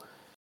now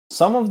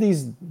some of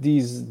these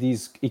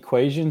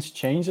equations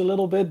change a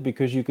little bit,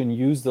 because you can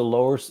use the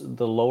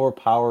lower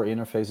power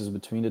interfaces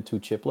between the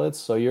two chiplets.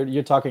 So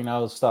you're talking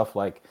now stuff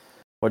like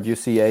what you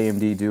see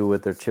AMD do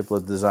with their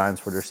chiplet designs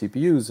for their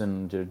CPUs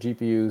and their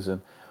GPUs,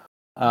 and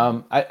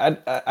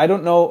I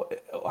don't know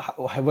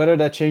whether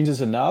that changes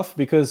enough,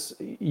 because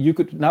you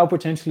could now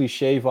potentially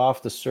shave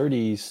off the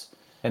SerDes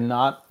and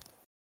not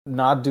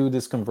do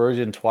this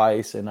conversion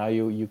twice, and now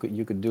you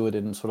could do it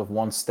in sort of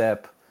one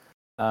step.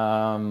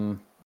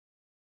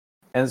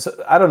 And so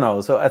I don't know.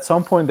 So at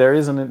some point there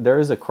is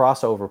a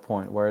crossover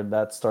point where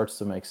that starts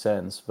to make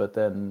sense, but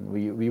then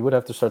we would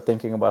have to start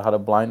thinking about how to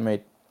blind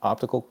mate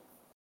optical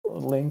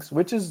links,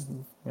 which is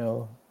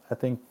I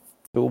think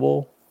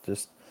doable.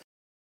 Just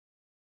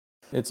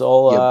it's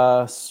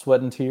all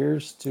sweat and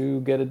tears to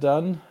get it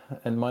done,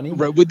 and money.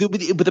 Right, but the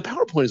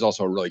PowerPoint is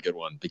also a really good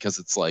one, because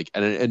it's like,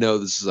 and I know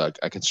this is a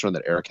concern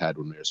that Eric had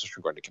when we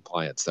were going to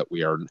compliance, that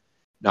we are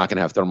not going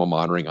to have thermal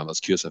monitoring on those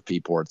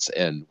QSFP ports,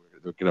 and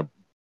we're going to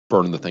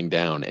burn the thing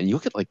down. And you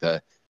look at like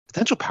the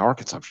potential power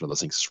consumption of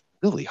those things is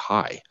really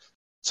high.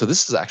 So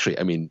this is actually,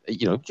 I mean,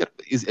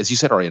 as you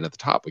said already at the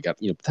top, we got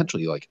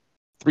potentially like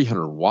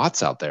 300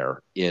 watts out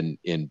there in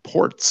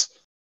ports.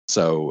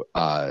 So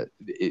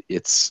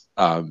it's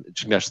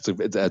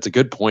Jignesh, it's a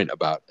good point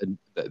about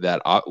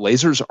that.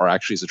 Lasers are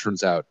actually, as it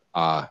turns out,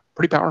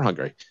 pretty power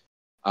hungry,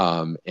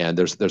 and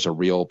there's a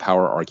real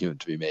power argument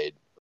to be made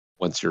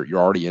once you're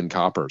already in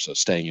copper. So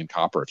staying in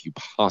copper, if you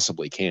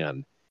possibly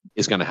can,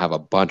 is going to have a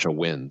bunch of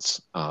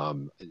wins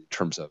in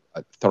terms of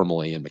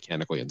thermally and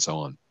mechanically and so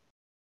on.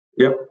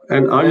 Yep,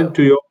 and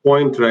to your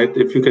point, right?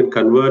 If you can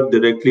convert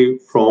directly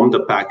from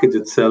the package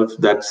itself,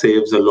 that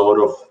saves a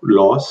lot of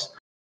loss.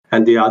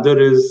 And the other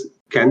is,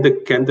 can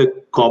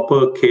the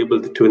copper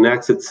cable, the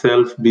Twinax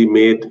itself, be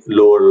made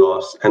lower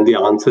loss? And the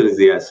answer is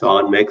yes.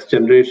 Our next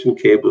generation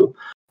cable,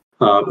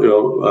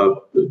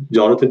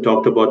 Jonathan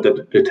talked about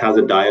that it has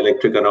a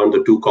dielectric around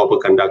the two copper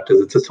conductors.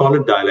 It's a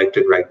solid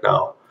dielectric right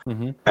now.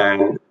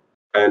 Mm-hmm.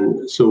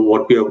 And so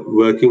what we are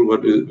we're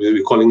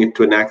calling it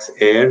Twinax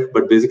Air,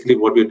 but basically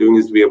what we're doing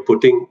is we are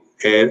putting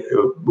air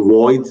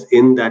voids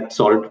in that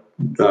solid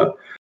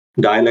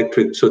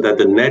dielectric, so that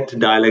the net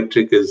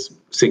dielectric is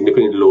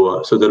significantly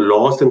lower. So the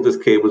loss in these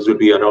cables will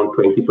be around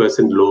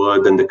 20%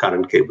 lower than the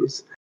current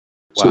cables.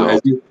 Wow.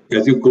 So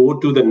as you go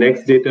to the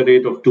next data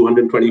rate of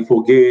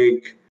 224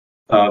 gig,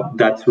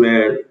 that's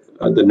where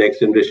the next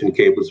generation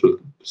cables will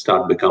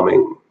start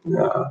becoming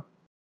more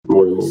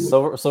and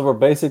more. So we're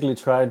basically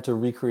trying to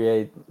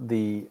recreate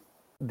the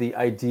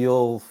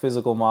ideal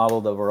physical model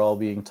that we're all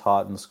being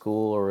taught in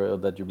school, or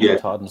that you're being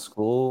taught in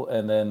school,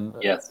 and then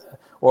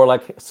or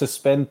like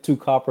suspend two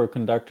copper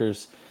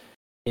conductors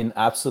in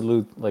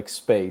absolute like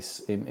space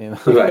in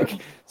like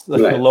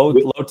a low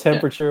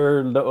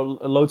temperature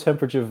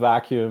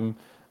vacuum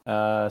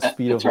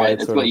speed of light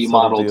right. sort of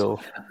modeled.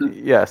 deal.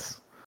 Yes.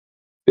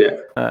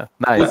 Yeah.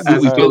 Nice.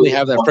 We finally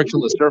have that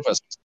frictionless surface.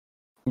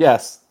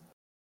 Yes.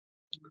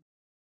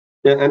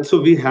 Yeah, and so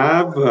we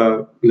have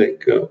our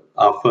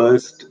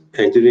first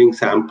engineering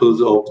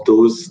samples of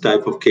those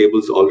type of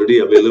cables already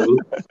available.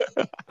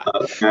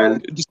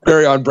 And just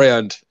very on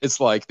brand. It's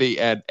like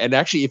and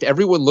actually, if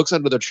everyone looks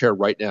under their chair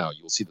right now,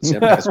 you'll see that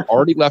Samtec has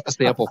already left a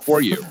sample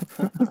for you.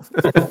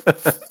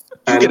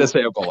 You get a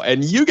sample,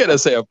 and you get a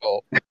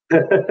sample. This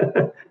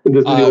is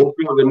the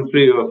Oprah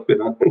Winfrey of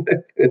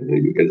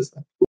you get a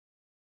sample.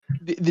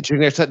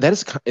 That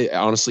is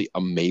honestly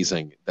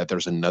amazing that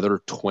there's another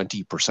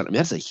 20%. I mean,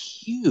 that's a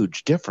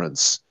huge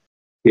difference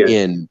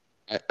in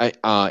kind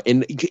of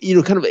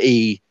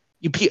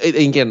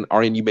again,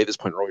 Aryan, you made this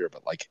point earlier,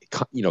 but like,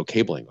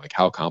 cabling, like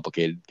how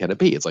complicated can it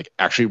be? It's like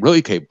actually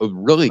really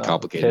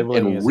complicated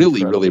and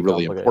really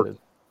important.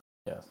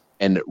 Yes.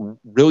 And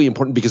really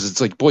important because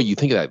it's like, boy, you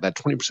think of that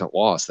 20%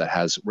 loss that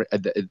has a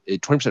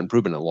 20%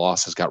 improvement in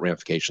loss has got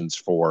ramifications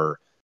for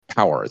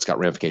power. It's got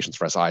ramifications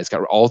for SI. It's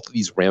got all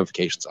these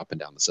ramifications up and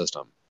down the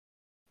system.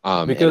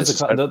 Because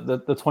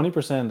the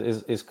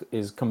 20%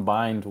 is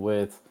combined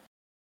with,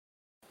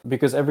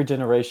 because every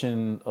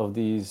generation of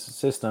these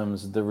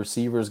systems, the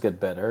receivers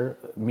get better,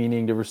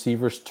 meaning the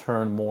receivers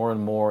turn more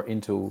and more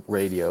into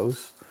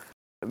radios,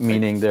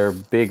 meaning they're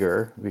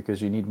bigger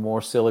because you need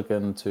more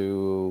silicon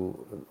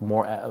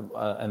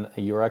and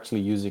you're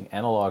actually using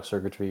analog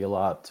circuitry a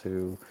lot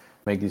to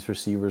make these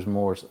receivers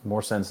more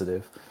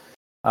sensitive.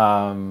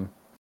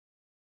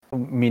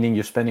 Meaning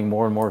you're spending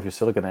more and more of your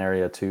silicon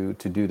area to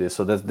do this.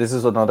 So this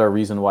is another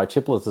reason why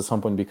chiplets at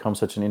some point become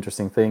such an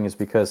interesting thing, is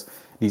because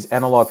these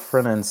analog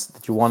front ends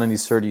that you want in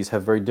these SerDes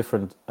have very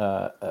different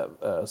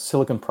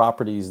silicon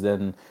properties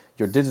than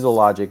your digital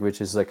logic, which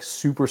is like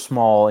super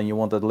small and you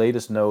want the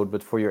latest node,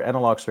 but for your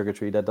analog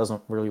circuitry that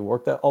doesn't really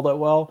work all that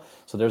well.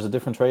 So there's a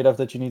different trade-off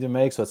that you need to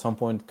make. So at some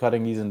point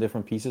cutting these in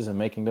different pieces and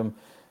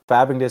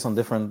fabbing this on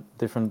different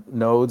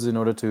nodes in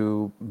order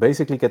to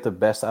basically get the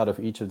best out of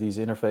each of these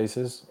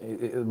interfaces,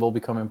 it will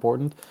become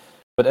important.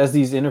 But as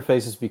these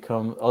interfaces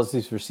as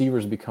these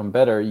receivers become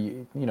better,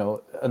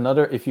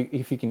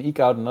 if you can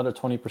eke out another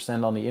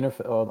 20% on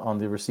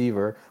the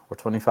receiver, or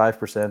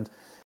 25%,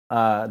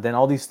 then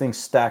all these things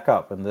stack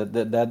up, and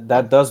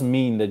that does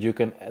mean that you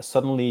can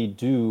suddenly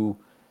do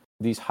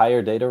these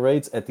higher data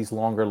rates at these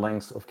longer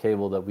lengths of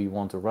cable that we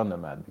want to run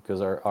them at, because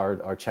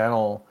our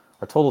channel.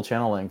 Our total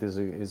channel length is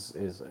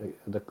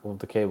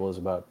the cable is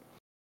about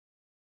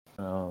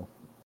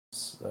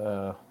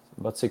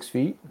 6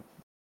 feet.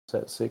 Is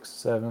that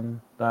 6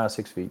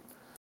 feet?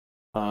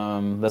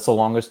 That's the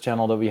longest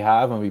channel that we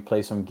have, and we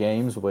play some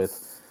games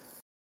with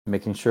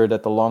making sure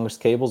that the longest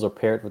cables are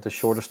paired with the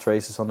shortest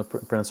traces on the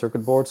printed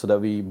circuit board, so that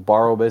we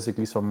borrow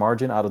basically some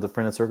margin out of the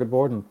printed circuit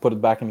board and put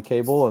it back in the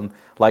cable, and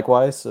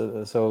likewise.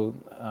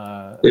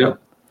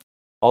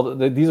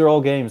 These are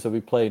all games that we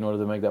play in order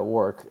to make that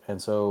work.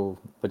 And so,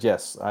 but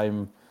yes,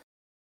 I'm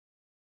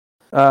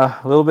a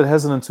little bit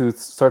hesitant to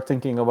start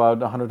thinking about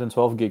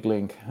 112 gig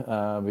link,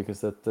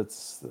 because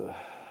that's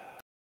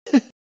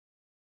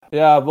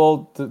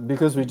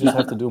because we just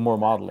have to do more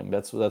modeling.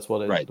 That's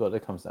what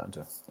it comes down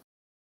to.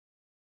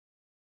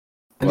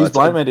 And these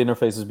blind mate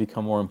interfaces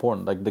become more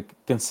important. Like the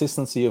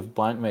consistency of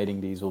blind mating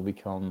these will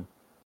become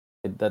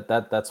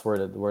that's where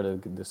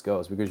this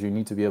goes, because you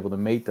need to be able to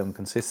mate them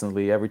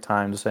consistently every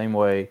time the same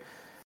way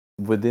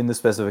within the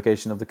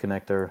specification of the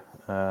connector.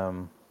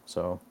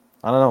 So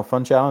I don't know,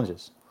 fun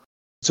challenges.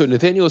 So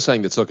Nathaniel is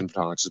saying that silicon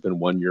photonics has been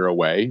 1 year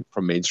away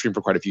from mainstream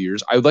for quite a few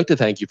years. I would like to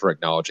thank you for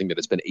acknowledging that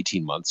it's been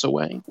 18 months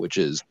away, which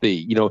is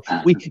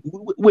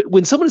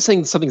when someone is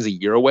saying something's a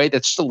year away,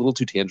 that's just a little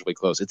too tangibly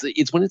close.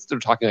 It's when they're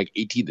talking like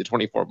 18 to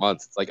 24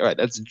 months. It's like, all right,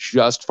 that's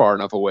just far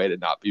enough away to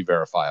not be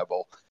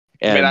verifiable.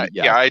 And,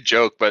 I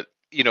joke, but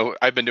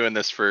I've been doing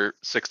this for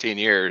 16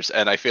 years,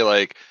 and I feel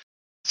like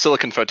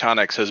silicon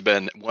photonics has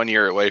been 1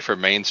 year away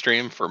from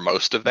mainstream for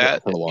most of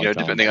that,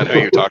 depending on who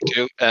you talk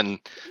to. And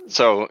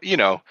so,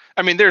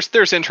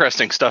 there's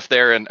interesting stuff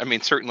there. And I mean,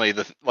 certainly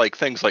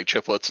things like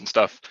chiplets and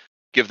stuff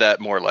give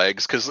that more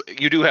legs, because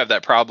you do have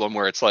that problem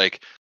where it's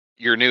like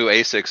your new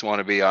ASICs want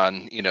to be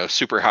on,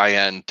 super high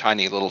end,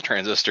 tiny little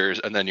transistors,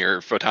 and then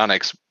your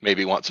photonics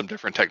maybe want some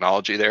different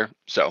technology there.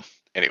 So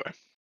anyway.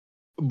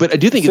 But I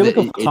do think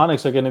silicon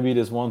photonics are going to be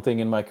this one thing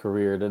in my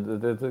career.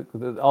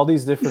 All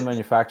these different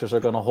manufacturers are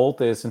going to hold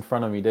this in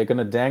front of me. They're going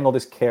to dangle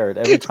this carrot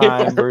every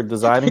time we're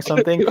designing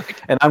something,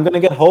 and I'm going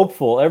to get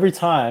hopeful every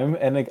time.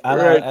 And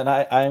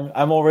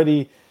I'm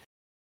already.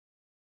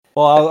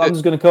 Well, I'm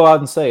just going to go out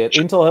and say it.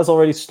 Intel has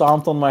already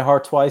stomped on my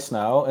heart twice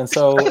now, and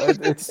so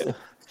it's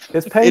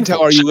painful. Intel,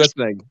 are you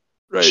listening?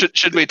 Right.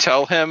 Should we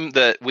tell him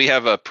that we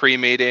have a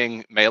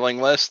pre-meeting mailing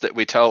list that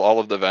we tell all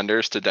of the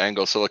vendors to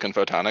dangle silicon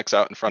photonics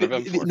out in front of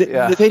him?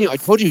 Nathaniel, I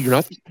told you, you're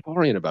not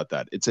Aryan about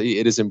that. It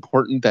is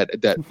important that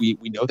we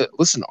know that.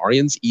 Listen,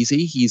 Aryan's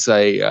easy. He's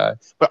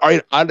but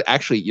Aryan,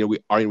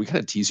 Aryan, we kind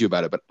of tease you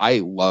about it, but I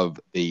love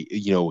the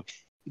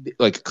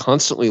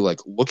constantly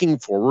looking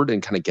forward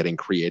and kind of getting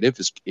creative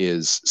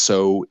is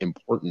so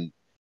important.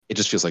 It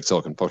just feels like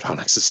silicon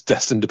photonics is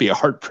destined to be a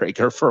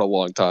heartbreaker for a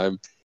long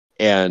time.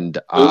 And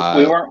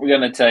we weren't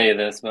going to tell you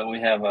this, but we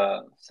have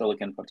a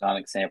silicon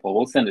photonics sample.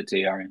 We'll send it to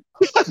you, Aryan.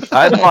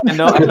 I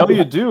know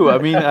you do. I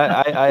mean,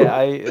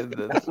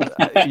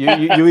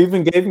 you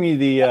even gave me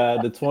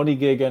the 20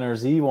 gig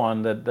NRZ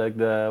one, that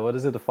the what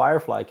is it, the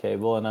Firefly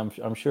cable, and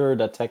I'm sure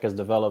that tech has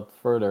developed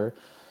further.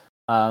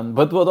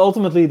 But what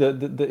ultimately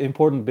the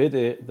important bit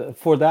is,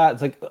 for that,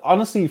 it's like,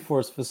 honestly,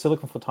 for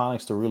silicon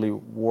photonics to really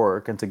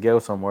work and to go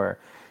somewhere,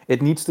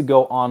 it needs to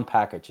go on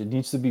package. It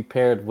needs to be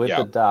paired with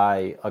the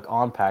die, like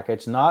on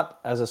package, not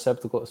as a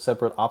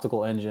separate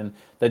optical engine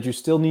that you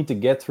still need to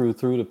get through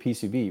the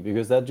PCB,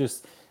 because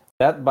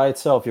that by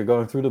itself, you're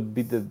going through the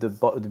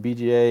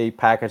BGA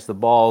package, the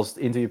balls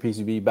into your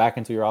PCB, back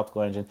into your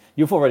optical engine.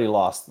 You've already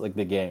lost like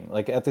the game.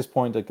 Like at this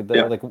point,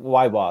 like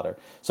why bother?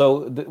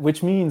 So,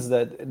 which means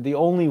that the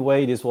only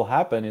way this will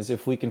happen is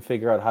if we can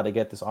figure out how to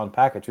get this on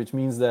package. Which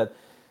means that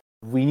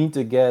we need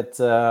to get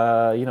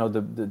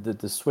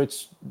the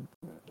switch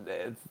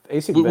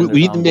ASIC vendors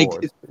we need to make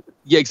board.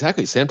 Yeah,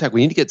 exactly. Samtec.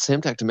 We need to get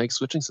Samtec to make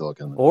switching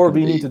silicon. Or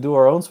we need to do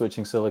our own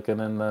switching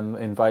silicon and then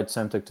invite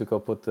Samtec to go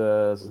put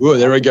the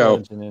there we go.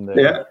 engine in there.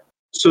 Yeah.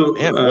 So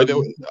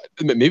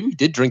maybe we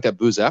did drink that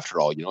booze after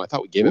all. I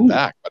thought we gave it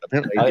back, but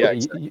apparently,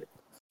 exactly.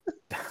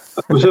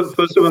 So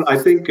first of all, I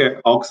think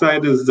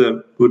Oxide is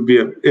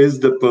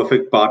the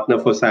perfect partner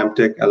for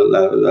Samtec.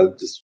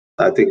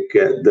 I think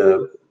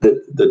the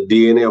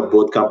DNA of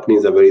both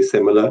companies are very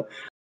similar.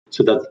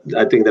 So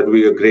I think that would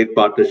be a great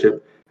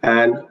partnership.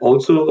 And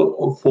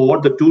also for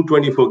the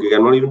 224 gig,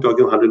 I'm not even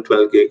talking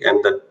 112 gig, and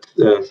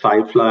that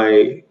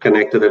Firefly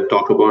connector that I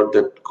talk about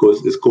that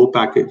is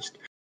co-packaged.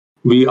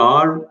 We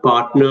are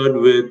partnered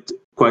with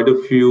quite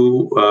a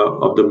few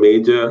of the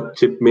major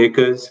chip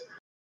makers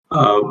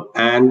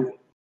and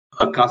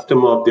a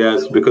customer of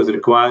theirs, because it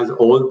requires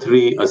all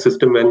three, a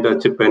system vendor,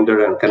 chip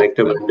vendor, and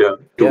connector vendor,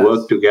 to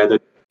work together.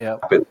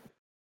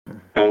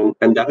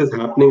 And that is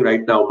happening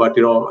right now. But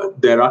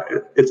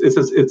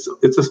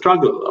it's a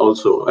struggle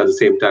also at the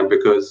same time,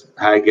 because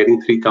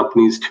getting three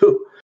companies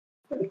to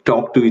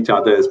talk to each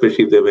other,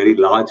 especially if they're very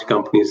large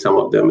companies, some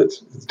of them, it's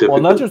difficult.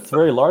 Well, not just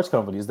very large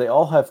companies. They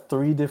all have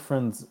three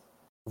different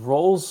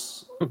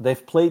roles.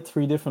 They've played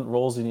three different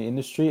roles in the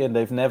industry, and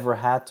they've never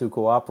had to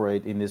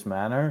cooperate in this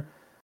manner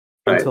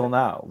until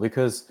now,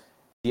 because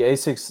the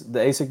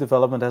ASIC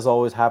development has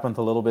always happened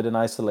a little bit in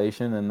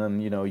isolation, and then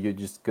you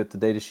just get the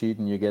data sheet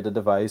and you get a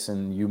device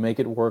and you make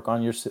it work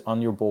on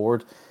your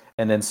board,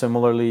 and then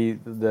similarly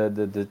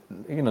the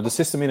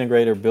system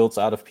integrator builds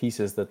out of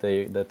pieces that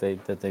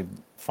they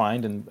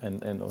find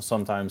and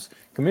sometimes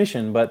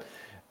commission. But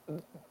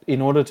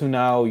in order to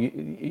now,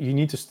 you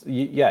need to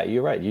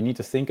you're right. You need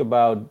to think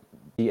about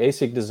the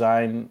ASIC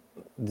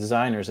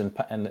designers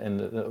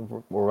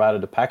or rather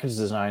the package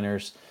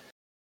designers.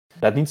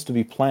 That needs to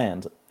be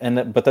planned,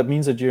 but that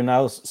means that you're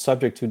now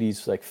subject to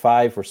these like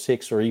 5 or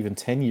 6 or even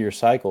 10-year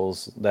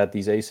cycles that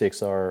these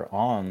ASICs are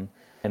on,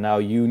 and now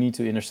you need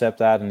to intercept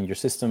that, and your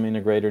system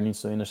integrator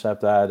needs to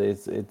intercept that.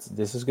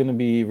 This is going to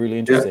be really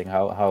interesting.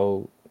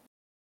 How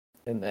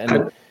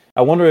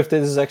I wonder if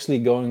this is actually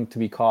going to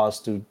be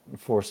cause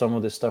for some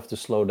of this stuff to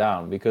slow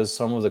down, because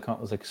some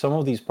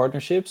of these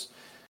partnerships,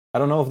 I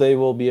don't know if they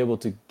will be able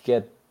to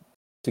get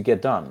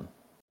done.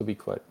 To be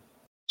quite.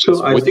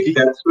 So I think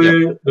that's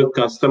where the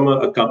customer,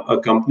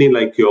 a company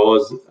like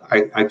yours,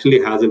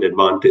 actually has an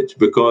advantage,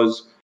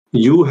 because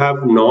you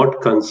have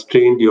not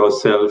constrained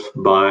yourself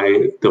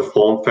by the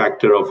form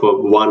factor of a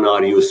 1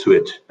 RU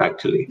switch,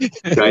 actually,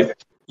 right?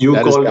 You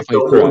call it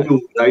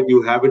OU, right?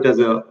 You have it as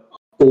a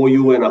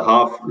OU and a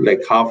half,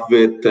 like half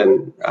width,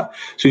 and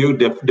so you're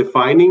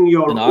defining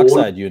your own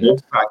Oxide unit.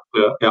 Form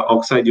factor,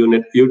 Oxide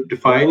unit. You're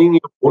defining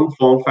your own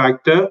form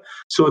factor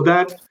so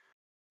that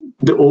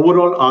the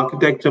overall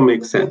architecture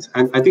makes sense.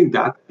 And I think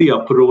that's the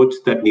approach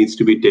that needs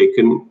to be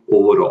taken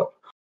overall.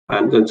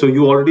 And so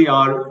you already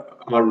are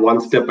one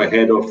step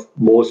ahead of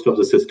most of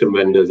the system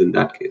vendors in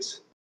that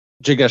case.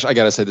 Jignesh, I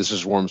got to say, this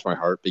just warms my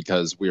heart,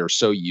 because we are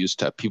so used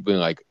to people being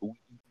like,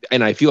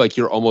 and I feel like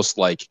you're almost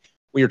like,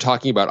 when you're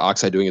talking about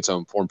Oxide doing its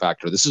own form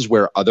factor, this is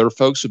where other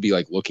folks would be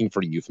like looking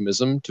for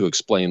euphemism to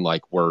explain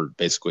like we're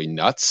basically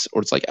nuts,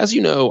 or it's like, as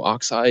you know,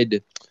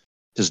 Oxide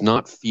does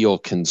not feel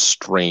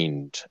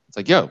constrained. It's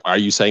like, are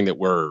you saying that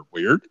we're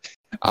weird?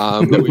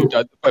 That we've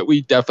done, but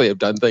we definitely have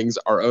done things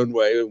our own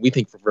way, and we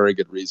think for very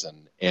good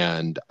reason.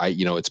 And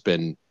it's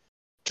been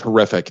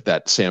terrific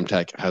that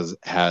Samtec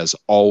has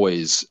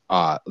always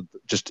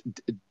just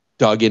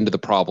dug into the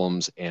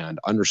problems and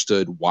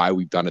understood why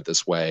we've done it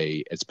this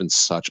way. It's been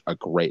such a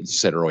great, as you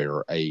said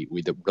earlier,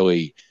 with a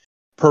really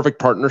perfect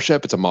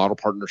partnership. It's a model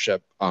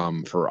partnership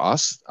for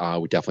us.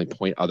 We definitely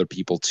point other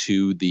people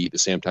to the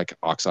Samtec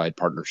Oxide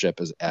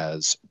partnership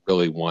as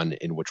really one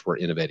in which we're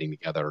innovating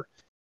together.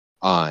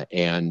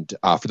 And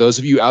for those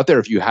of you out there,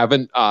 if you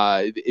haven't,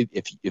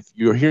 if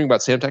you're hearing about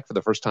Samtec for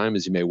the first time,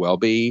 as you may well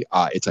be,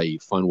 it's a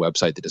fun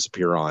website to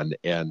disappear on,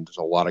 and there's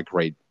a lot of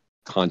great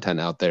content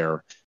out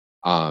there.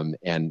 And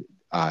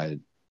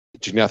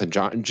Jignesh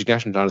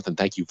and Jonathan,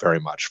 thank you very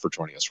much for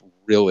joining us.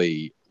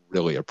 Really,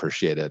 really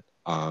appreciate it.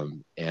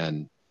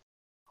 And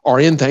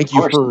Aryan, thank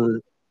you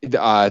for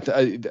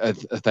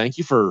Thank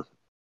you for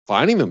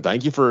finding them.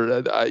 Thank you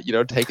for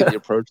taking the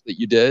approach that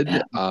you did.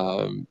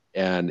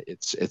 And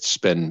it's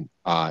been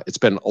a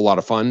lot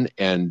of fun,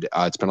 and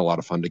it's been a lot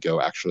of fun to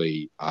go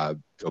actually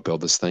go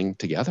build this thing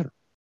together.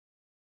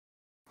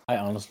 I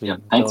honestly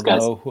don't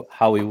know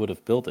how we would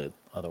have built it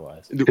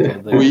otherwise.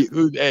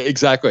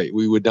 Exactly.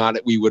 We would not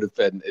have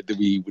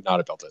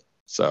built it.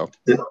 So.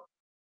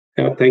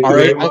 Yeah, thank you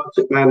very much.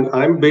 And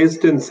I'm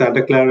based in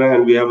Santa Clara,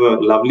 and we have a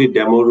lovely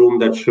demo room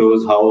that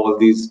shows how all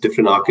these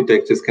different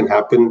architectures can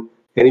happen.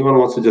 Anyone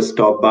wants to just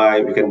stop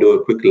by, we can do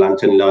a quick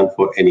lunch and learn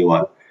for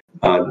anyone.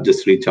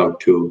 Just reach out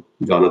to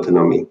Jonathan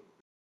or me.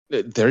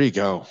 There you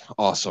go.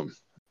 Awesome.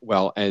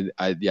 Well, and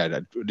I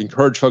would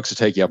encourage folks to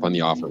take you up on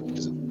the offer,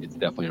 because it's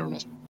definitely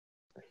earnest.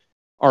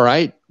 All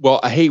right. Well,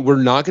 hey,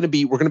 we're going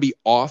to be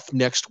off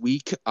next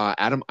week.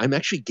 Adam, I'm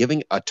actually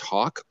giving a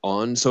talk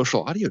on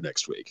social audio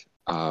next week.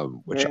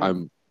 Which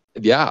so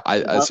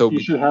you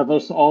should have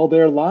us all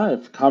there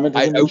live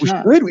commenting in the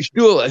chat. We should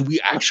do it.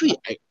 We actually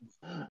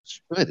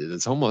should.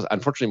 It's almost,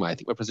 unfortunately, I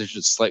think my position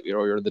is slightly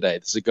earlier in the day.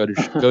 This is a go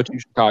to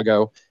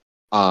Chicago.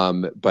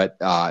 But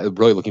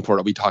really looking forward.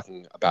 I'll be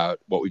talking about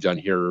what we've done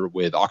here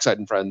with Oxide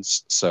and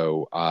Friends.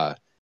 So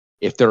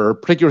if there are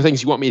particular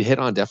things you want me to hit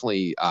on,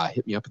 definitely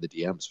hit me up in the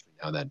DMs every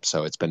now and then.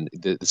 So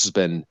this has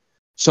been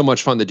so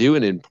much fun to do,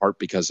 and in part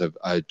because of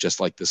just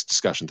like this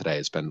discussion today,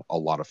 it's been a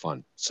lot of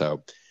fun.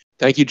 So.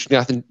 Thank you,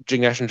 Jonathan,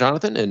 Jignesh, and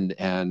Jonathan,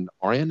 and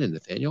Arian and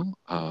Nathaniel.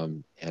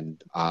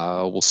 And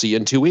we'll see you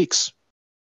in 2 weeks.